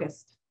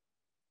unfocused.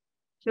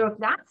 So if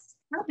that's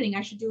happening,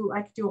 I could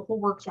do a whole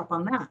workshop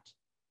on that.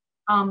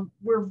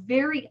 We're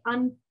very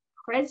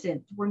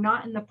unpresent. We're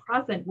not in the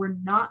present. We're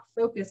not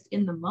focused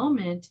in the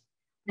moment.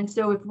 And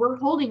so if we're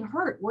holding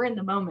hurt, we're in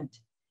the moment.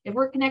 If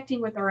we're connecting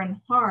with our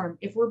unharmed,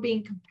 if we're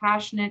being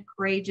compassionate,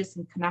 courageous,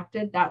 and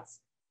connected, that's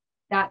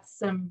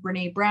some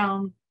Brene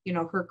Brown, you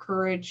know, her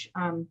courage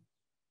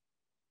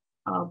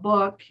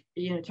book,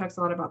 you know, talks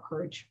a lot about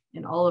courage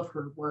in all of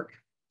her work,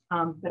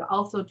 but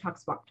also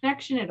talks about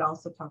connection. It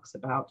also talks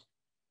about,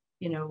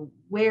 you know,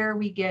 where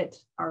we get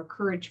our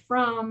courage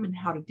from and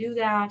how to do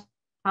that.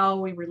 how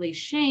we release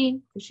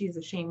shame, because she's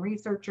a shame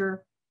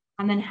researcher,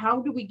 and then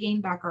how do we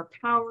gain back our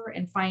power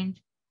and find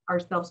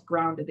ourselves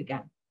grounded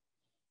again.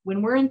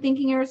 When we're in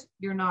thinking errors,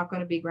 you're not going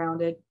to be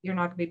grounded. You're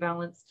not going to be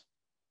balanced.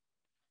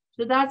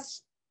 So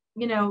that's,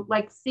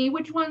 like, see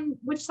which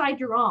side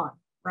you're on,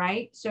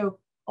 right? So,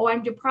 oh,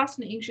 I'm depressed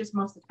and anxious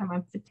most of the time.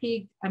 I'm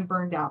fatigued. I'm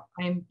burned out.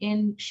 I'm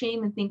in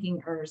shame and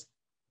thinking errors.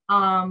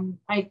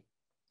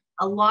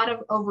 A lot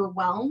of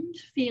overwhelmed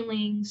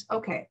feelings.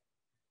 Okay,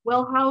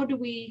 well, how do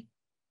we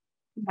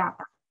combat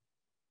that?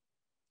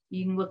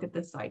 You can look at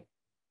this side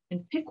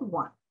and pick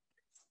one.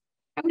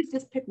 I would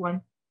just pick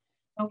one.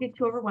 Don't get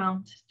too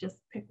overwhelmed. Just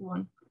pick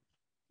one.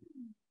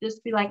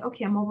 Just be like,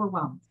 okay, I'm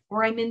overwhelmed,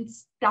 or I'm in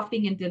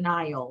stuffing and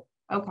denial.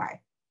 Okay.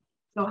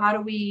 So how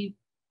do we,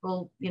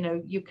 well,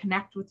 you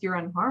connect with your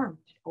unharmed,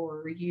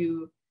 or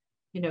you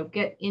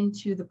get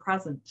into the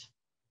present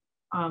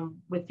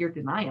with your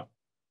denial.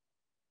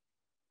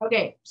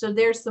 Okay. So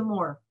there's some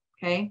more.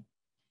 Okay.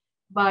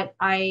 But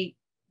I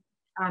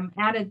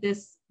added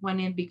this one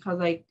in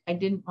because I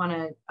didn't want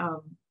to,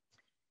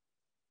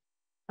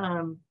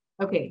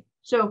 okay.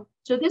 So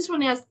this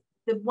one has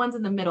the ones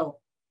in the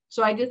middle.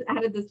 So I just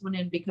added this one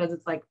in because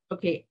it's like,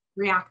 okay,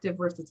 reactive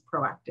versus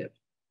proactive.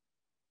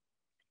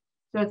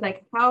 So it's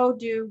like, how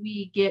do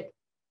we get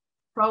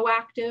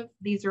proactive?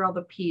 These are all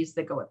the P's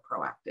that go with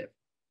proactive.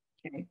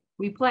 Okay.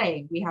 We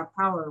play, we have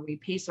power, we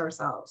pace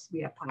ourselves,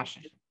 we have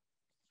passion.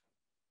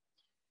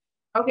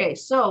 Okay,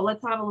 so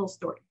let's have a little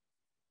story.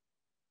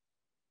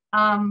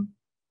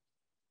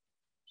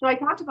 So I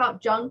talked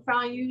about junk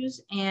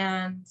values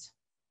and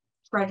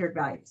treasured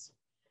values.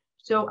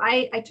 So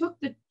I took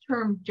the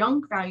term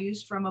junk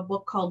values from a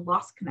book called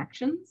Lost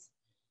Connections,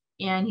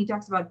 and he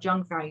talks about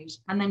junk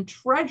values. And then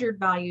treasured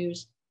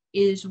values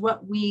is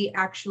what we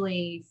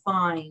actually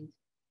find.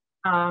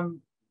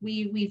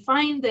 We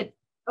find that,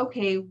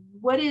 okay,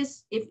 what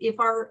is, if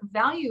our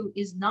value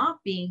is not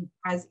being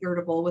as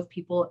irritable with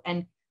people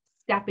and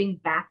stepping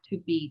back to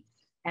beat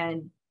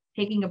and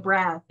taking a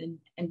breath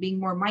and being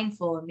more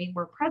mindful and being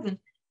more present,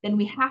 then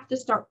we have to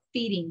start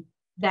feeding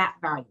that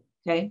value,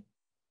 okay?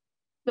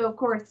 So of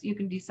course you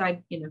can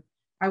decide,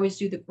 I always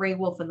do the gray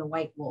wolf and the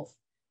white wolf,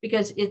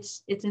 because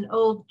it's an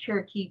old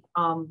Cherokee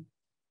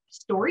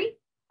story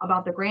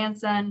about the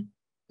grandson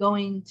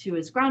going to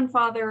his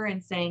grandfather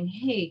and saying,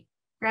 hey,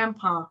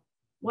 grandpa,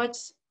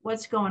 what's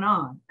going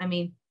on? I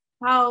mean,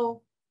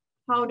 how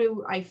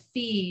do I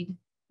feed,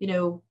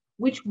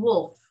 which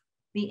wolf,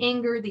 the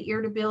anger, the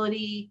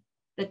irritability,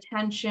 the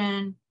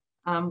tension,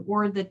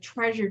 or the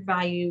treasured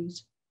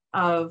values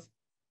of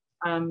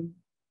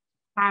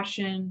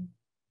passion,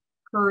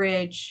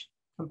 courage,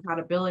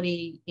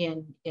 compatibility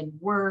in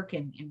work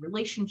and in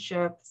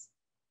relationships.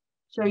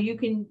 So you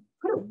can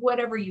put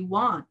whatever you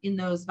want in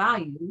those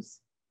values.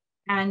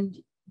 And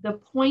the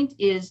point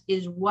is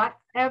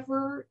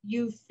whatever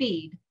you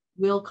feed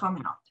will come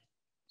out.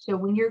 So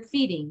when you're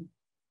feeding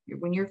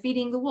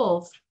the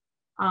wolf,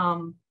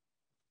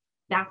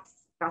 that's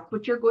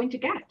what you're going to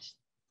get.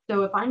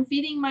 So if I'm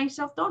feeding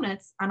myself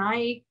donuts and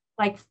I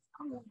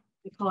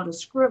call it a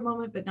screw up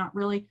moment, but not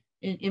really.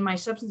 In my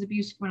substance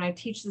abuse, when I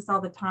teach this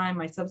all the time,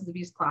 my substance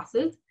abuse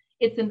classes,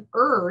 it's an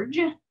urge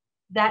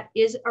that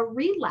is a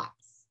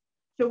relapse.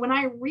 So when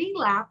I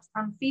relapse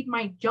and feed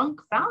my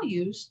junk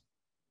values,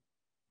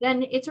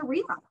 then it's a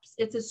relapse.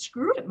 It's a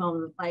screw it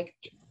moment. Like,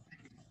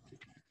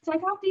 it's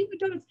like, I'll eat the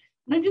donuts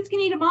and I'm just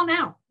gonna eat them all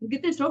now and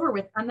get this over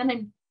with. And then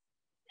I'm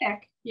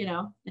sick,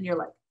 and you're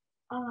like,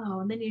 oh,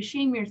 and then you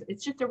shame yourself.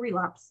 It's just a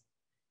relapse.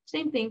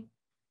 Same thing.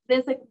 Then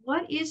it's like,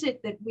 what is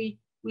it that we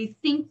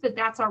think that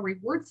that's our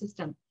reward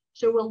system?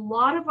 So a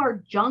lot of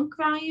our junk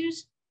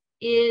values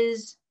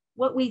is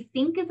what we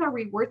think is our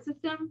reward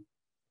system.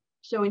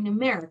 So in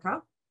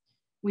America,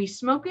 we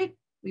smoke it,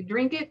 we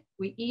drink it,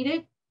 we eat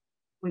it,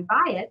 we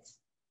buy it,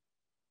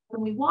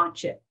 and we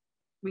watch it.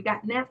 We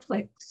got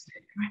Netflix,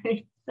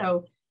 right?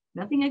 So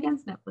nothing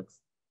against Netflix.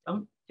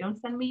 Don't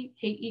send me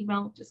hate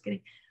email, just kidding.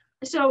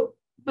 So,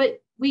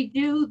 but we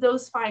do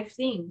those 5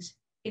 things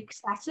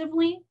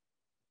excessively,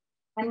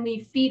 and we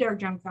feed our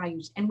junk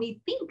values, and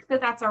we think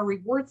that that's our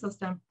reward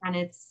system, and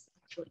it's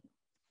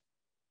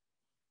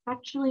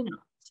actually not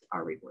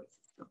our reward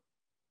system.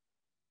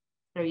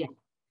 So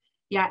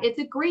yeah, it's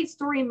a great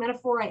story and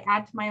metaphor. I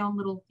add to my own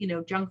little,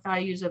 junk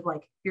values of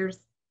like, here's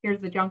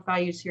the junk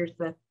values, here's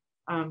the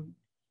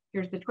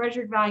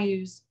treasured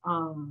values,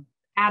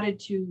 added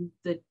to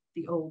the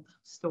old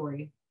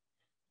story,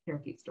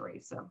 Cherokee story.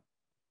 So.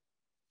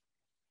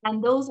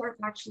 And those are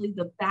actually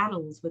the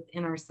battles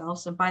within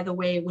ourselves. And by the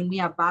way, when we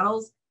have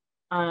battles,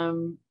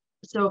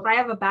 so if I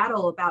have a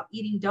battle about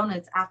eating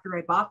donuts after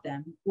I bought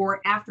them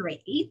or after I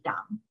ate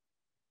them,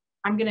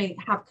 I'm going to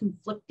have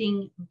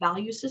conflicting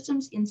value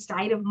systems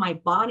inside of my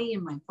body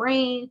and my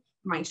brain,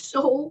 my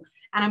soul.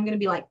 And I'm going to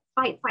be like,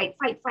 fight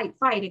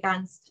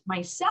against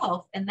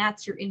myself. And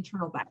that's your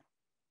internal battle.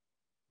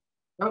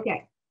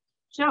 Okay.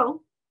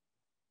 So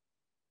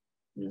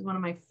this is one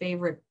of my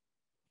favorite,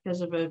 because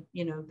of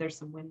there's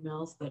some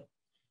windmills that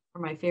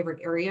are my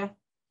favorite area.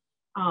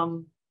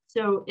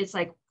 So it's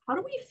like, how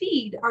do we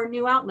feed our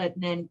new outlet?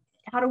 And then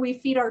how do we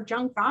feed our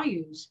junk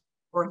values?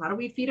 Or how do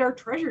we feed our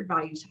treasured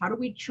values? How do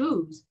we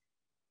choose?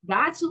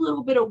 That's a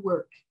little bit of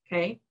work,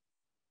 okay?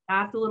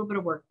 That's a little bit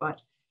of work, but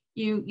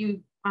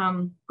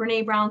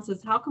Brene Brown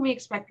says, how can we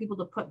expect people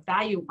to put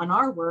value on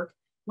our work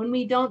when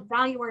we don't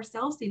value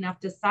ourselves enough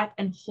to set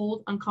and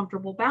hold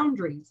uncomfortable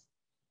boundaries?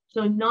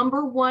 So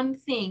number one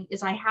thing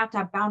is I have to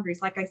have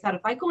boundaries. Like I said,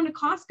 if I go into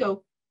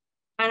Costco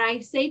and I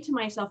say to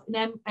myself,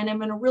 and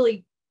I'm in a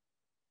really,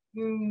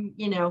 mood,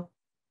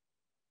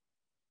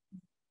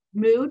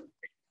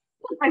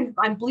 I'm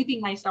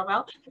bleeping myself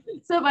out.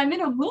 So if I'm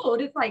in a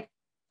mood, it's like,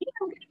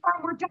 I'm going to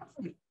buy more junk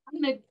food.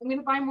 I'm going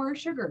to buy more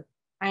sugar,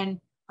 and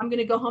I'm going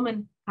to go home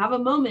and have a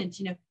moment,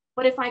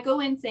 But if I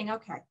go in saying,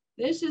 okay,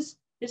 this is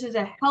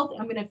a health,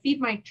 I'm going to feed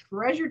my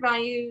treasured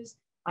values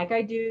like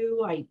I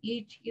do. I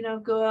eat,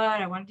 good.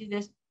 I want to do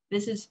this.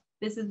 This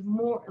is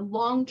more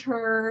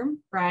long-term,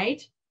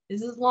 right?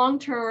 This is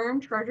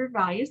long-term treasured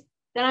values.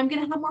 Then I'm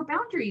going to have more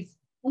boundaries.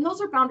 And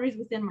those are boundaries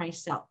within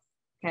myself.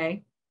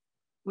 Okay.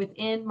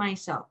 Within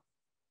myself.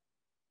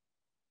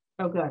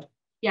 Oh, good.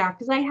 Yeah.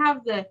 Cause I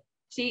have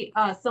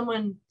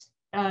someone,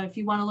 if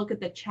you want to look at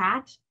the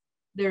chat,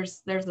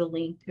 there's a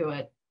link to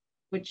it,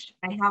 which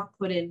I have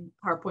put in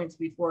PowerPoints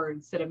before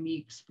instead of me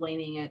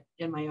explaining it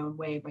in my own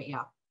way, but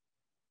yeah.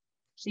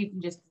 So you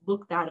can just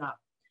look that up.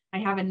 I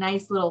have a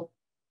nice little,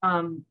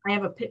 I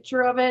have a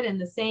picture of it and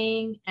the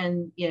saying,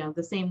 and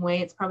the same way,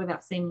 it's probably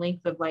that same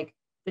length of like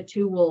the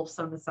two wolves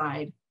on the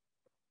side.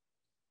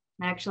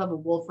 I actually have a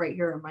wolf right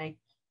here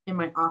in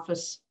my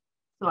office.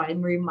 So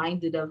I'm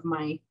reminded of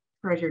my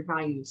treasured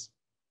values.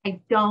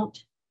 I don't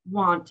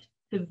want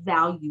to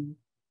value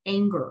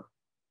anger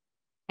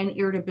and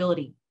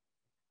irritability.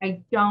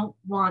 I don't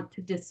want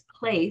to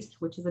displace,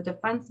 which is a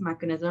defense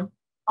mechanism,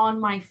 on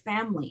my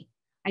family.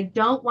 I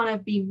don't want to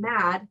be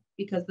mad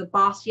because the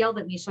boss yelled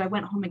at me, so I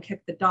went home and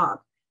kicked the dog.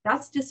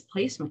 That's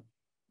displacement.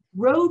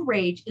 Road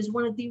rage is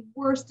one of the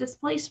worst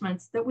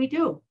displacements that we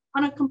do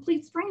on a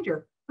complete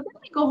stranger. But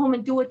then we go home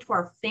and do it to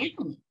our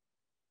family.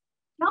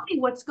 Tell me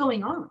what's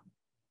going on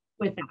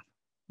with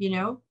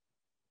that,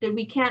 that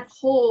we can't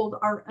hold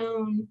our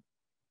own,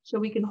 so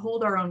we can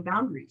hold our own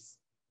boundaries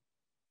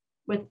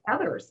with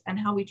others and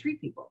how we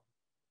treat people.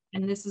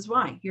 And this is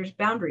why. Here's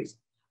boundaries.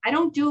 I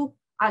don't do,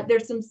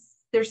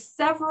 there's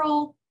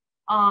several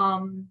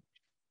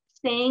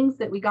sayings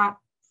that we got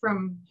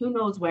from who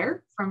knows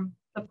where, from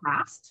the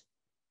past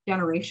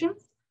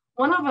generations.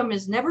 One of them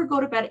is never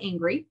go to bed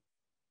angry.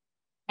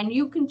 And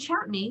you can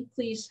chat me,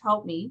 please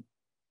help me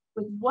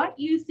with what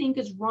you think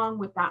is wrong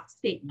with that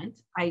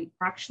statement. I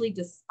actually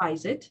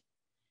despise it.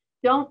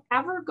 Don't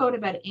ever go to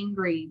bed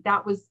angry.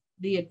 That was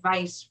the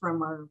advice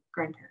from our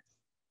grandparents.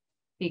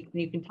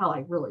 You can tell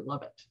I really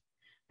love it.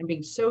 I'm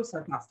being so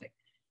sarcastic.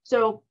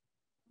 So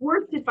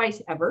worst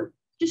advice ever,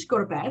 just go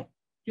to bed.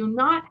 Do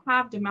not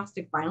have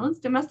domestic violence.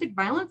 Domestic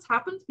violence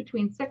happens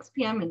between 6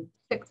 p.m. and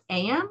 6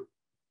 a.m.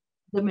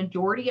 The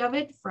majority of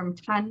it from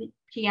 10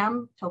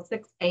 p.m. till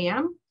 6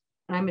 a.m.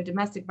 And I'm a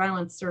domestic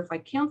violence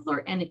certified counselor.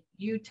 And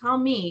you tell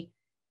me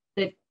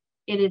that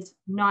it is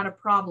not a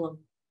problem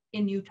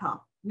in Utah.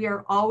 We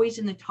are always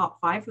in the top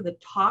 5 for the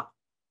top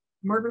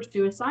murder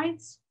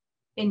suicides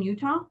in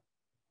Utah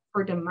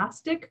for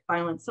domestic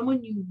violence.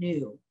 Someone you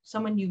knew,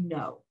 someone you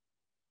know.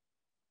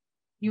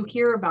 You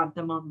hear about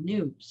them on the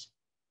news.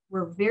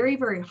 We're very,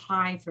 very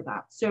high for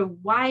that. So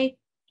why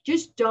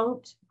just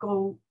don't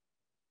go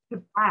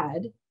to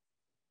bed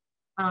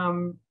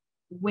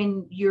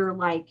when you're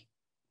like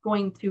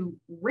going to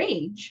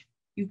rage.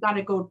 You've got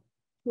to go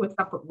to a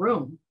separate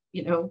room,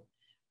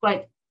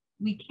 but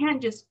we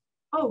can't just,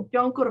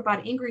 don't go to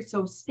bed angry,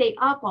 so stay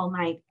up all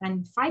night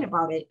and fight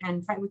about it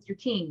and fight with your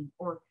team,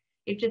 or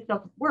it just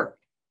doesn't work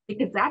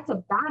because that's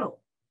a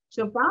battle.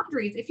 So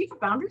boundaries, if you have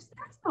boundaries,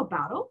 that's no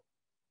battle.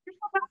 There's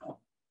no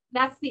battle.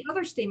 That's the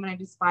other statement I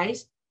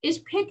despise is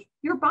pick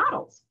your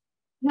battles.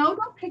 No,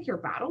 don't pick your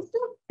battles.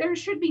 There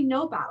should be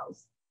no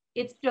battles.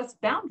 It's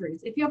just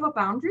boundaries. If you have a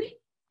boundary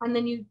and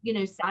then you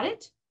set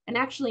it, and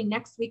actually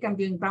next week I'm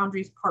doing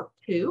boundaries part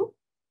 2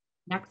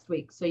 next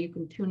week. So you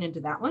can tune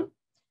into that one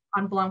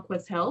on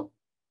Blomquist Hill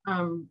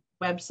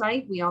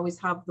website. We always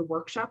have the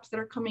workshops that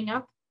are coming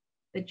up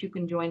that you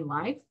can join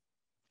live.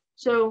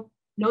 So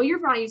know your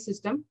value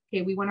system.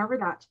 Okay, we went over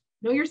that.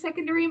 Know your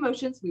secondary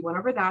emotions. We went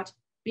over that.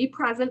 Be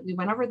present. We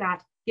went over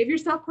that. Give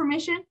yourself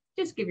permission.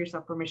 Just give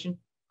yourself permission.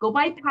 Go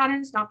by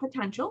patterns, not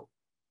potential.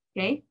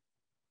 Okay.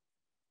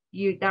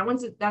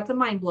 That's a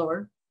mind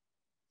blower.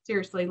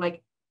 Seriously,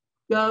 like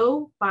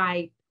go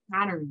by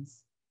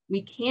patterns.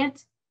 We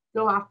can't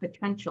go off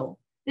potential.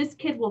 This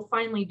kid will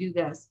finally do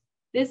this.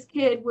 This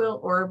kid will,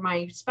 or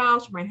my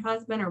spouse, or my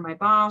husband, or my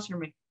boss, or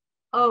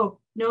go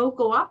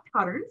off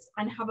patterns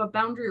and have a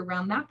boundary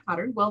around that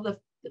pattern. Well,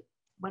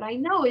 what I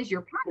know is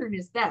your pattern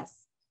is this.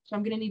 So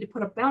I'm going to need to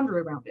put a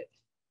boundary around it.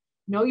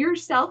 Know your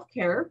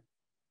self-care.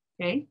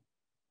 Okay.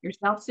 Your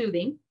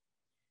self-soothing.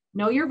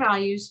 Know your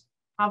values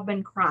have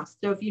been crossed.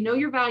 So if you know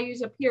your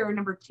values up here,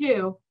 number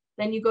 2,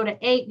 then you go to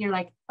 8 and you're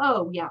like,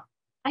 oh yeah,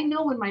 I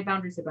know when my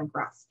boundaries have been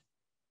crossed.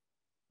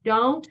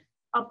 Don't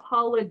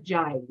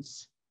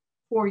apologize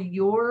for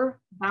your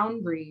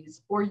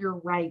boundaries or your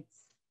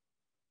rights.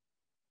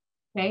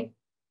 Okay?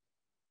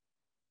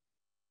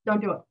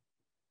 Don't do it.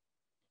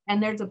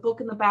 And there's a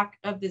book in the back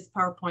of this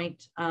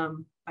PowerPoint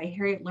by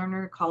Harriet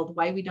Lerner called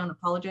Why We Don't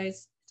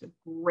Apologize. It's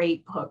a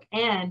great book.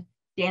 And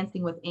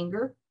Dancing with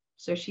Anger.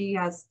 So she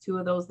has 2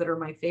 of those that are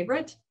my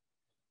favorite.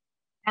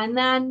 And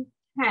then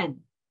 10.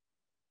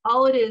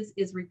 All it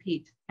is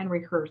repeat and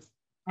rehearse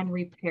and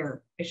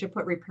repair. I should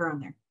put repair on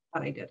there,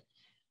 but I did.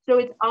 So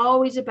it's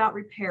always about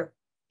repair.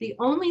 The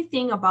only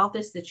thing about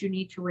this that you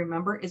need to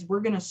remember is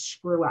we're going to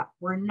screw up.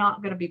 We're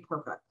not going to be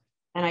perfect.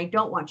 And I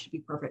don't want you to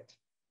be perfect.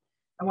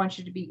 I want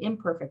you to be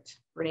imperfect,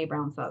 Brene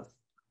Brown says.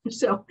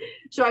 So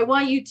I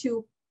want you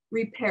to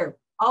repair.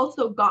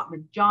 Also,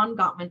 John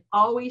Gottman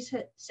always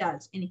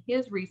says, and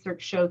his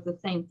research shows the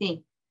same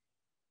thing.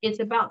 It's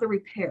about the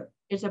repair.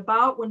 It's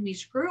about when we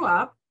screw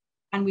up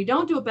and we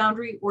don't do a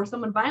boundary, or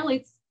someone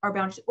violates our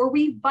boundaries, or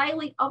we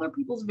violate other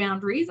people's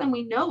boundaries and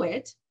we know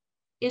it,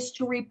 is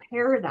to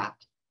repair that.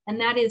 And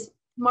that is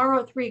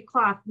tomorrow at 3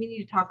 o'clock, we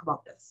need to talk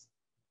about this.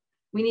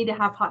 We need to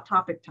have hot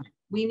topic time.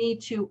 We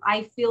need to,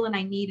 I feel and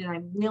I need and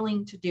I'm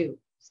willing to do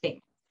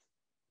statements.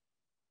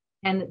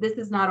 And this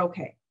is not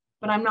okay,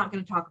 but I'm not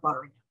going to talk about it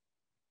right now.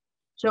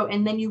 So,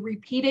 and then you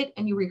repeat it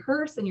and you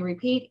rehearse and you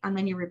repeat and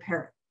then you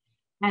repair it.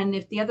 And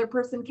if the other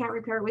person can't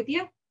repair it with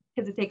you,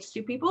 because it takes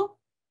 2 people,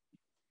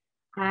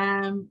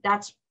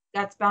 that's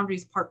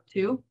boundaries part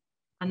 2,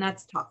 and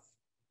that's tough.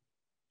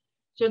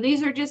 So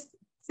these are just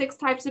 6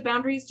 types of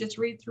boundaries. Just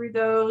read through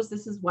those.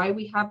 This is why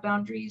we have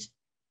boundaries.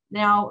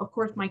 Now, of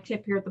course, my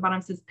tip here at the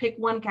bottom says pick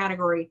one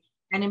category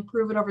and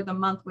improve it over the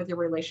month with your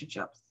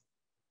relationships.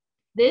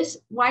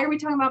 Why are we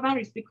talking about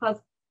boundaries? Because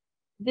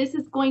this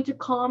is going to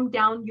calm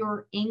down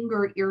your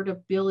anger,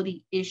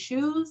 irritability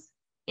issues.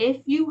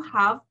 If you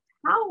have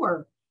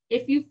power,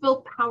 if you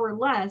feel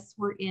powerless,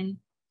 we're in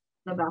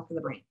the back of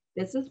the brain.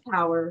 This is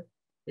power.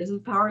 This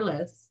is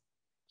powerless.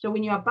 So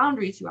when you have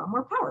boundaries, you have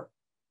more power.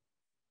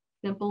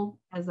 Simple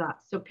as that.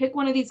 So pick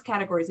one of these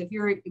categories. If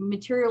you're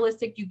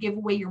materialistic, you give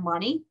away your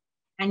money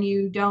and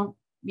you don't,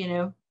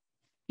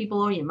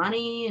 people owe you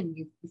money and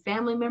you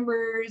family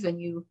members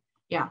and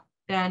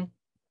then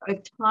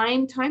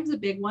time's a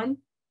big one.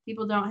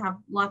 People don't have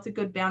lots of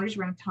good boundaries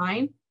around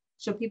time.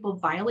 So people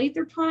violate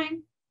their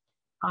time.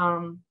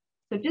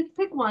 So just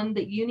pick one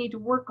that you need to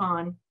work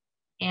on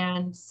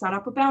and set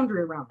up a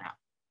boundary around that.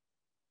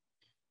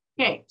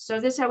 Okay, so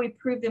this is how we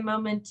prove the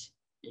moment.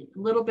 A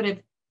little bit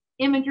of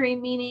imagery,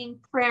 meaning,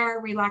 prayer,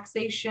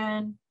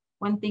 relaxation,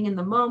 one thing in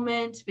the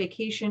moment,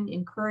 vacation,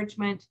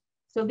 encouragement.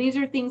 So these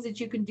are things that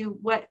you can do.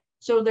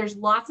 So there's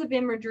lots of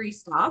imagery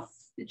stuff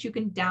that you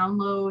can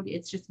download.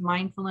 It's just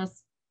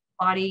mindfulness,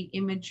 body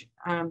imagery,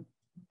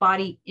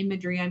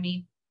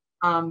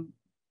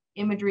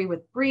 imagery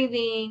with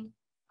breathing,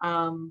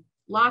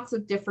 lots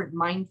of different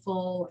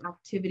mindful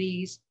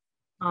activities,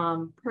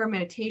 prayer,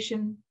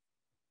 meditation,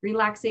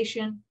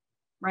 relaxation,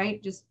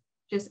 right? Just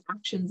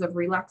actions of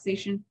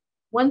relaxation.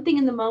 One thing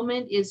in the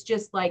moment is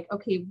just like,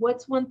 okay,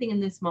 what's one thing in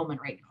this moment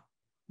right now?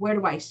 Where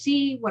do I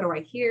see? What do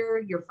I hear?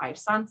 Your 5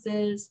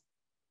 senses.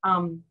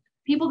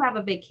 People that have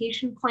a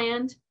vacation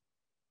planned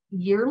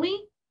yearly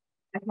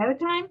ahead of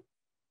time,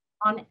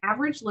 on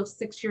average, live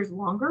 6 years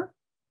longer.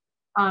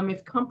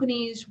 If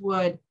companies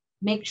would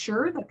make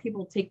sure that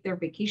people take their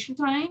vacation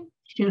time,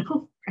 give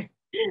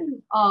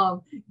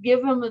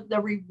them the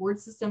reward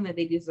system that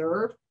they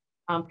deserve,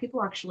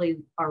 people actually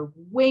are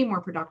way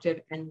more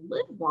productive and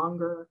live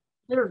longer,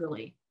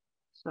 literally.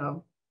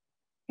 So,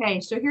 okay,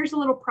 so here's a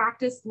little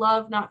practice,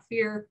 love, not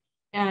fear.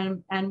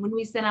 And when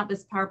we send out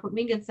this PowerPoint,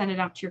 we can send it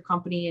out to your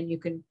company and you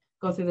can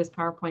go through this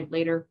PowerPoint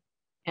later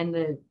and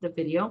the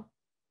video.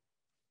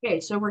 Okay,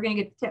 so we're going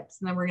to get tips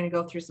and then we're going to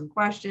go through some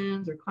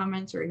questions or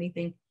comments or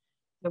anything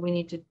that we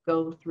need to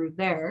go through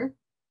there.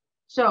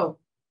 So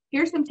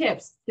here's some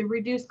tips to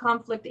reduce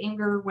conflict,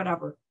 anger,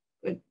 whatever.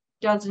 It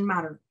doesn't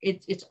matter.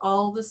 It's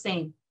all the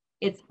same.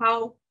 It's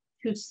how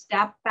to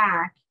step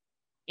back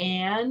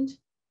and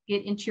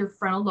get into your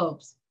frontal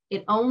lobes.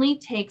 It only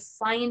takes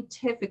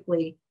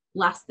scientifically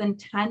less than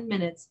 10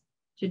 minutes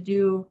to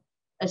do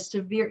a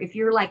severe, if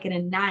you're like at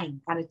a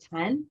 9 out of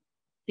 10,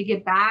 to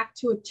get back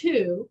to a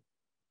 2,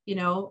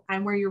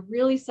 and where you're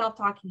really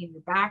self-talking and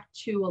you're back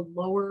to a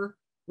lower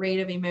rate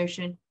of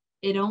emotion,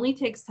 it only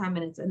takes 10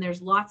 minutes. And there's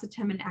lots of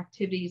 10-minute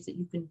activities that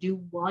you can do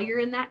while you're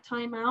in that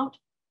timeout.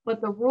 But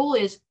the rule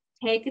is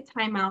take a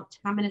timeout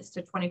 10 minutes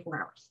to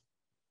 24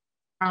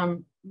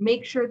 hours.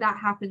 Make sure that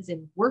happens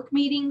in work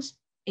meetings,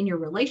 in your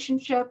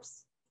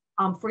relationships,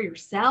 for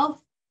yourself.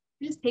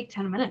 Just take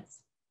 10 minutes.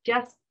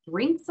 Just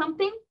drink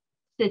something,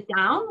 sit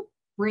down,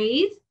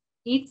 breathe,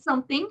 eat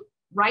something,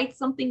 write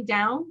something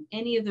down,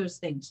 any of those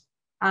things.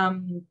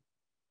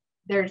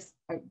 There's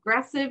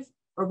aggressive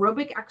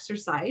aerobic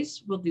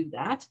exercise, we'll do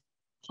that.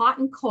 Hot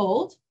and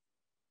cold,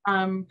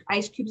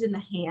 ice cubes in the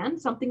hand,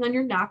 something on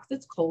your neck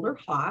that's cold or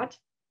hot,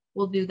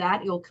 we'll do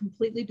that. It'll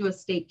completely do a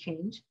state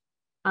change.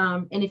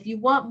 And if you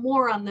want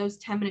more on those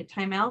 10-minute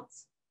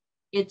timeouts,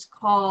 it's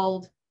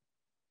called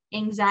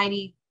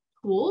anxiety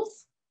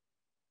tools.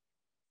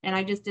 And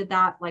I just did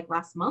that like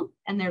last month.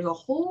 And there's a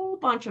whole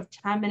bunch of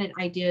 10-minute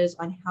ideas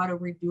on how to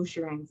reduce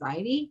your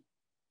anxiety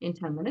in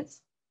 10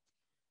 minutes.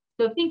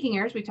 So thinking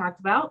errors we talked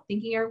about.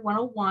 Thinking error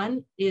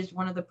 101 is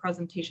one of the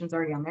presentations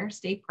already on there.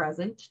 Stay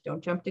present.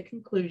 Don't jump to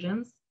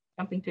conclusions.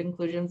 Jumping to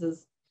conclusions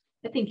is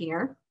a thinking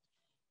error.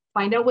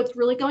 Find out what's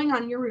really going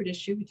on in your root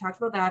issue. We talked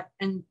about that.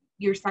 And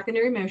your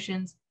secondary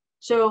emotions.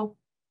 So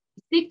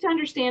seek to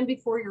understand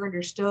before you're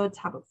understood.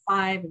 Habit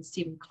 5 and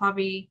Stephen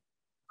Covey.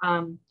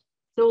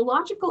 So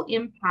logical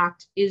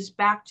impact is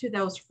back to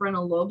those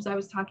frontal lobes I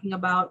was talking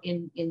about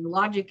in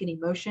logic and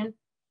emotion.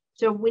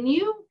 So when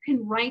you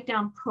can write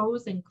down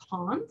pros and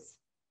cons,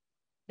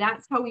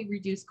 that's how we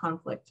reduce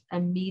conflict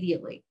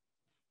immediately.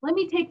 Let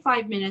me take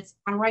 5 minutes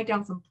and write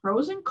down some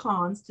pros and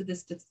cons to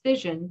this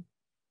decision,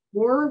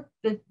 or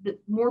the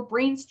more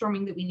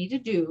brainstorming that we need to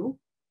do,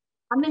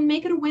 and then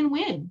make it a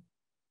win-win.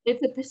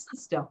 It's a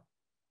business deal.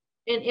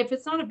 And if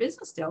it's not a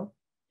business deal,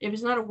 if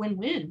it's not a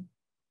win-win,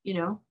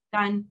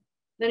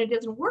 then it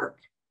doesn't work.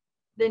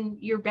 Then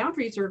your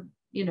boundaries are,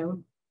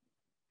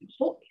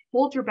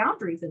 hold your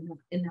boundaries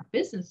in that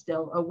business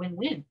still a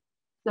win-win.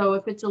 So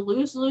if it's a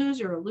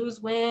lose-lose or a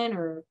lose-win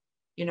or,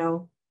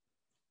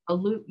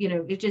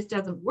 it just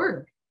doesn't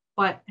work.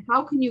 But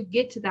how can you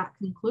get to that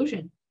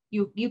conclusion?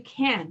 You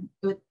can,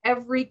 with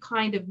every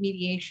kind of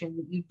mediation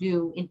that you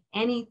do in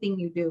anything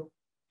you do,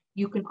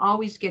 you can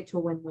always get to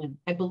a win-win.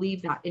 I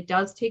believe that. It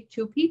does take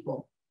two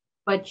people,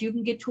 but you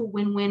can get to a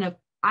win-win of,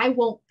 I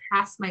won't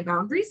pass my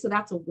boundaries. So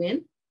that's a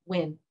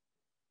win-win.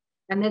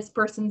 And this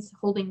person's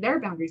holding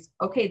their boundaries.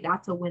 Okay,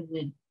 that's a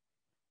win-win.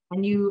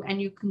 And you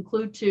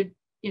conclude to,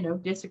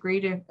 disagree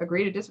to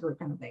agree to disagree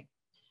kind of thing.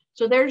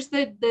 So there's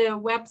the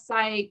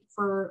website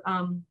for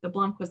the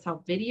Blomquist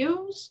Health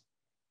videos.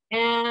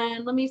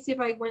 And let me see if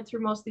I went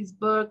through most of these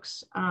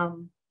books.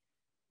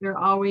 They're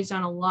always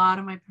on a lot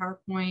of my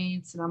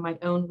PowerPoints and on my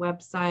own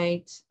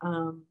website.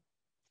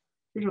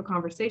 Visual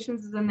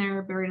Conversations is in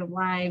there, Buried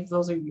Alive.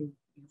 Those are your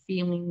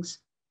feelings.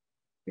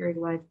 Buried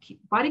Alive.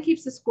 Body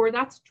Keeps the Score.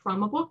 That's a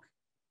trauma book.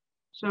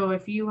 So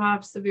if you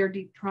have severe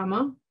deep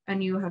trauma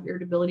and you have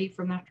irritability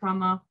from that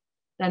trauma,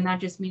 then that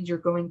just means you're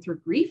going through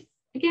grief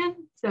again.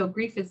 So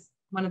grief is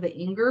one of the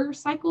anger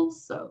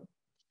cycles. So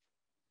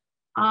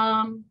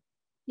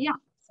yeah,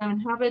 7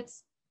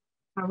 Habits,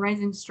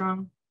 Rising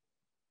Strong.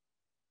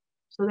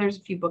 So there's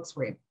a few books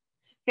for you.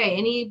 Okay,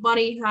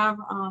 anybody have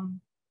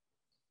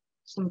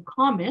some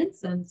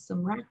comments and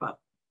some wrap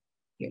up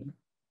here?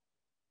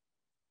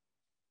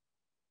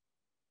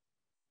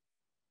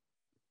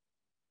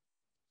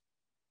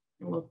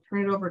 And we'll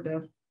turn it over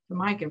to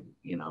Mike if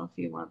he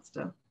wants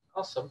to.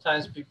 Well,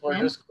 sometimes people are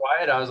just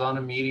quiet. I was on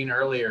a meeting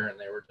earlier and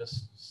they were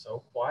just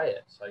so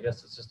quiet. So I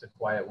guess it's just a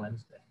quiet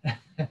Wednesday.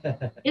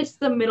 It's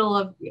the middle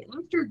of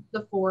after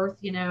the 4th,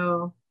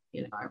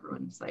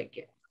 everyone's like,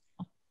 yeah.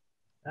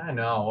 I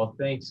know. Well,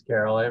 thanks,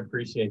 Carol. I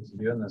appreciate you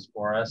doing this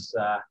for us.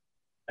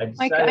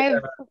 Mike,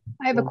 I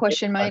have a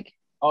question, Mike.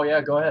 Oh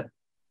yeah, go ahead.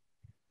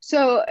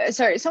 So,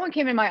 sorry, someone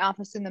came in my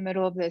office in the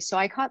middle of this. So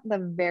I caught the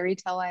very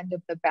tail end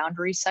of the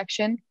boundary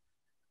section.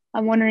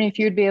 I'm wondering if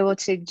you'd be able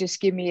to just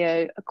give me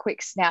a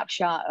quick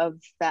snapshot of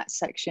that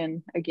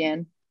section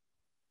again.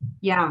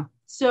 Yeah.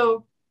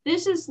 So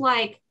this is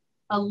like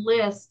a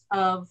list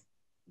of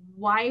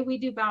why we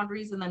do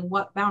boundaries and then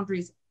what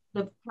boundaries,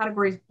 the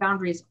categories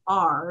boundaries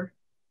are.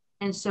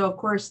 And so, of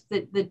course,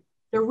 the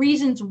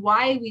reasons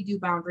why we do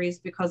boundaries,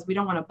 because we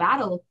don't want to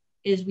battle,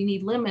 is we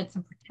need limits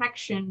and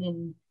protection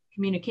and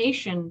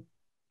communication.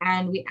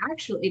 And it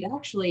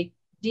actually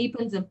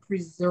deepens and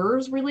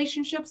preserves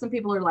relationships. And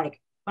people are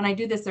like, when I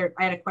do this, I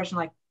had a question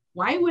like,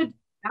 why would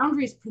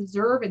boundaries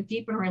preserve and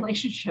deepen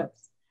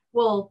relationships?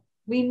 Well,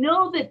 we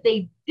know that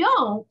they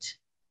don't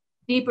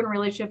deepen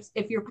relationships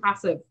if you're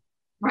passive,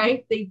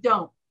 right? They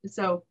don't.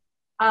 So,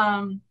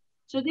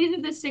 so these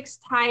are the 6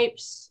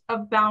 types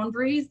of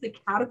boundaries, the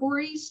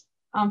categories,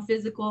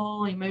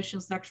 physical,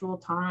 emotional, sexual,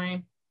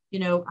 time,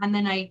 and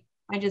then I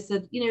just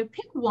said,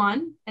 pick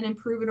one and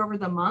improve it over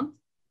the month.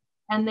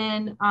 And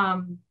then,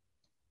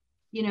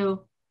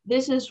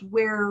 this is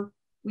where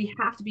we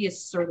have to be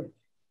assertive.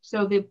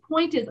 So the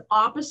point is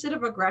opposite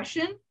of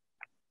aggression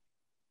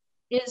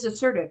is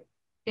assertive.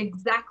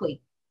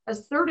 Exactly.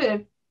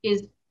 Assertive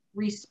is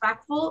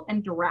respectful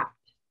and direct.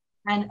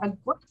 And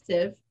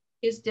aggressive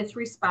is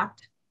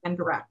disrespect and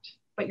direct,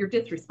 but you're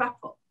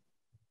disrespectful.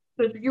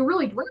 So you're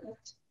really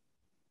direct.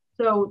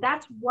 So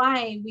that's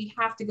why we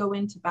have to go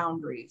into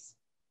boundaries,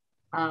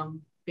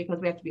 because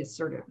we have to be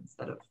assertive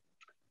instead of.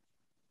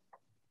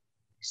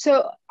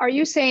 So are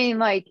you saying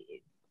like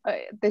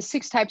the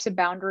 6 types of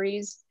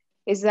boundaries,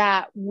 is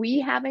that we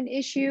have an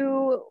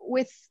issue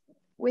with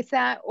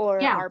that, or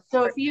yeah? Our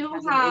so if you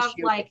have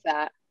like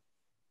that,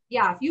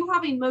 yeah, if you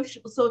have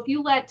emotion, so if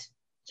you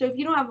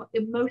don't have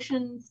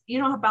emotions, you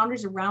don't have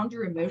boundaries around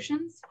your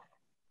emotions,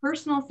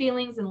 personal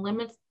feelings and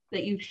limits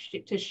that you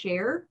to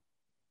share,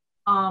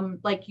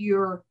 like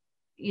you're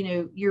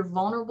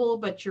vulnerable,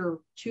 but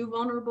you're too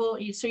vulnerable.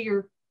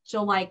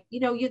 So like,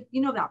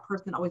 that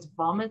person always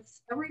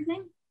vomits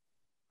everything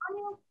on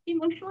you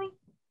emotionally.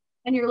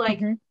 And you're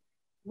like,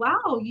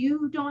 wow,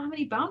 you don't have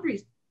any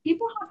boundaries.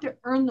 People have to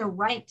earn the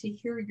right to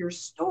hear your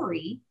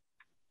story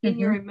in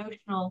your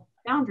emotional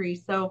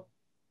boundaries. So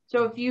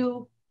if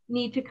you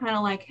need to kind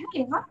of like,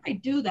 hey, how do I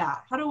do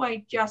that? How do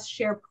I just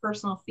share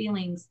personal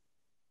feelings,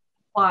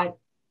 but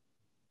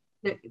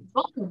being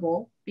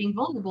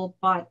vulnerable,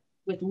 but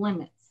with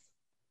limits?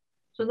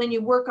 So then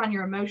you work on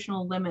your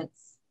emotional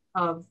limits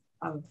of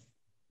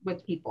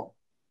with people.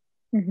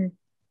 Mm-hmm.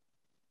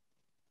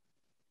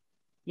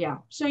 Yeah.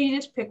 So you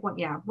just pick one.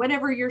 Yeah.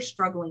 Whatever you're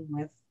struggling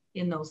with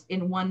in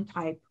one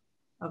type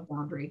of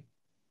boundary.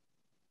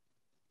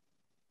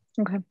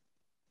 Okay.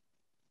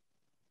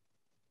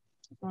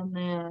 And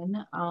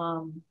then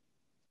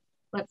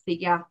let's see.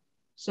 Yeah.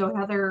 So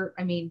Heather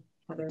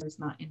is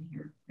not in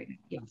here right now.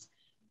 Yes.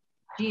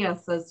 Gia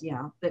says,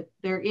 yeah, that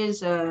there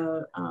is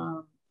a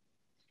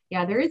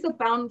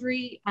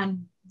boundary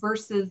and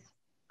versus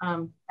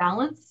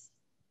balance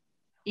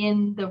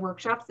in the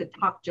workshops that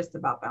talk just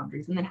about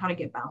boundaries and then how to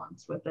get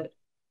balance with it.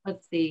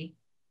 Let's see.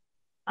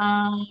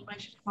 I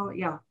should call it,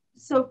 yeah.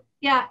 So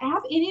yeah,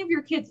 have any of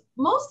your kids,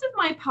 most of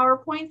my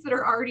PowerPoints that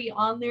are already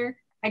on there,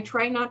 I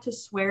try not to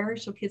swear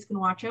so kids can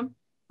watch them,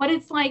 but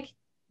it's like,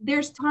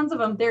 there's tons of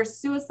them.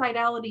 There's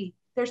suicidality,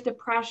 there's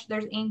depression,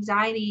 there's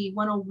anxiety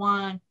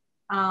 101.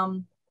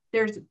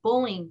 There's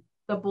bullying.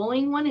 The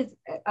bullying one is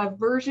a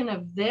version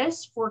of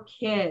this for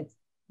kids.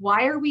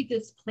 Why are we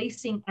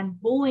displacing and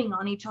bullying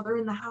on each other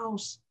in the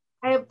house?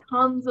 I have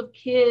tons of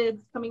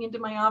kids coming into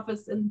my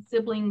office and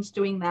siblings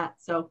doing that.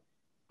 So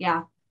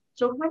yeah.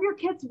 So have your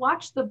kids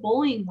watch the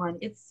bullying one.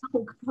 It's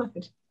so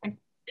good. I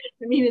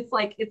mean, it's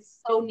like,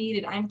 it's so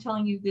needed. I'm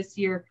telling you, this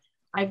year,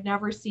 I've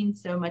never seen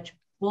so much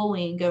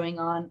bullying going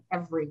on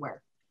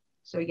everywhere.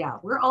 So yeah,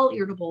 we're all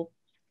irritable.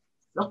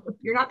 So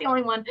you're not the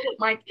only one,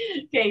 Mike.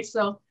 Okay,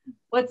 so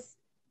let's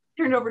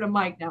turn it over to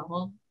Mike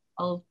now.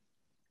 I'll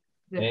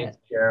Thanks,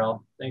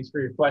 Carol. Thanks for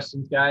your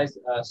questions, guys.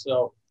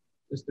 So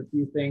just a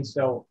few things.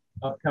 So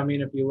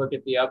upcoming, if you look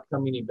at the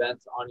upcoming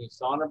events on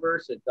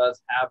Usoniverse, it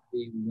does have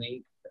the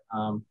link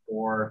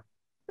for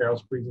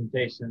Carol's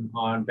presentation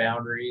on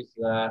boundaries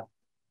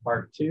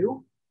part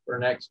 2 for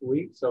next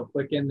week. So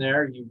click in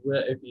there. You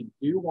will, if you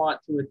do want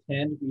to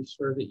attend, be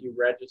sure that you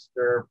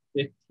register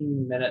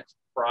 15 minutes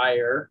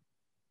prior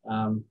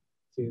to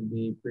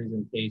the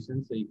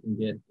presentation so you can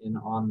get in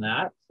on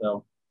that.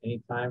 So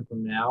anytime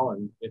from now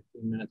and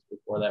 15 minutes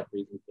before that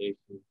presentation,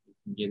 you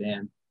can get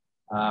in.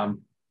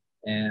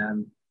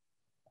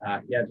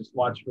 Yeah, just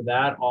watch for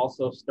that.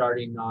 Also,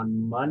 starting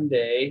on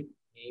Monday,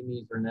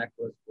 Amy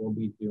Zerneklis will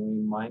be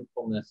doing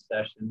mindfulness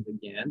sessions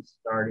again,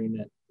 starting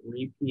at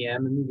 3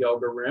 p.m. in the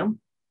yoga room.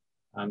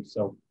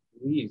 So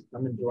please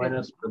come and join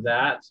us for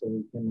that so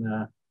we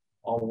can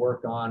all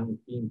work on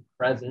being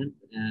present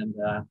and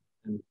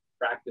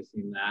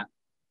practicing that.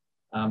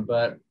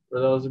 But for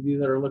those of you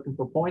that are looking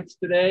for points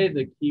today,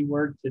 the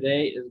keyword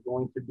today is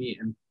going to be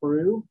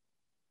improve.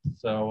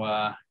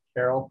 So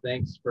Carol,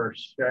 thanks for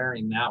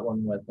sharing that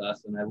one with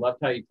us. And I loved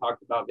how you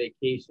talked about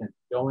vacation.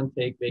 Go and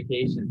take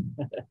vacation.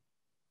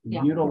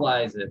 Yeah.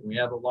 Utilize it. We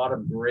have a lot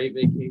of great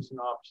vacation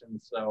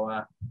options. So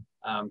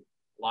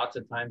lots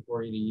of time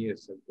for you to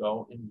use. So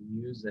go and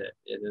use it.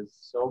 It is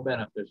so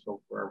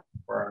beneficial for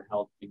our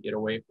health to get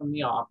away from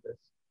the office.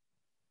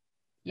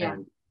 Yeah.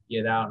 And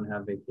get out and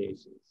have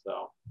vacation.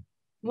 So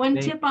one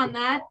tip on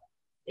that,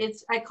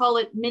 I call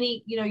it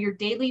your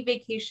daily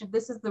vacation.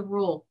 This is the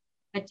rule.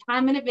 A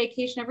 10-minute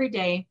vacation every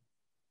day,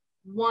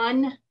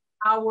 1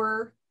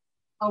 hour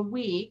a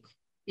week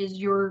is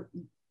your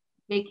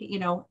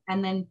vacation,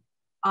 and then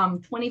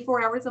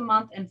 24 hours a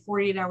month and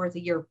 48 hours a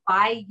year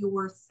by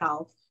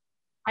yourself.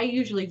 I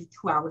usually do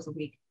 2 hours a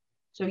week.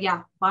 So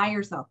yeah, by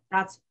yourself.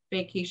 That's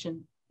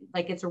vacation.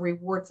 Like, it's a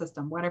reward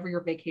system, whatever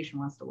your vacation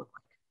wants to look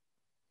like.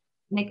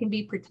 And it can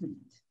be pretend.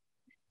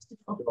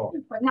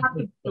 But not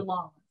the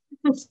long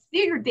ones.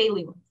 See your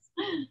daily ones.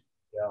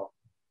 Yeah.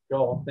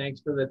 Cool. Thanks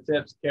for the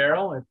tips,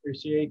 Carol. I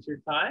appreciate your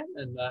time,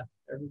 and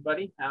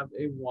everybody have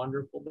a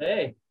wonderful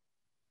day.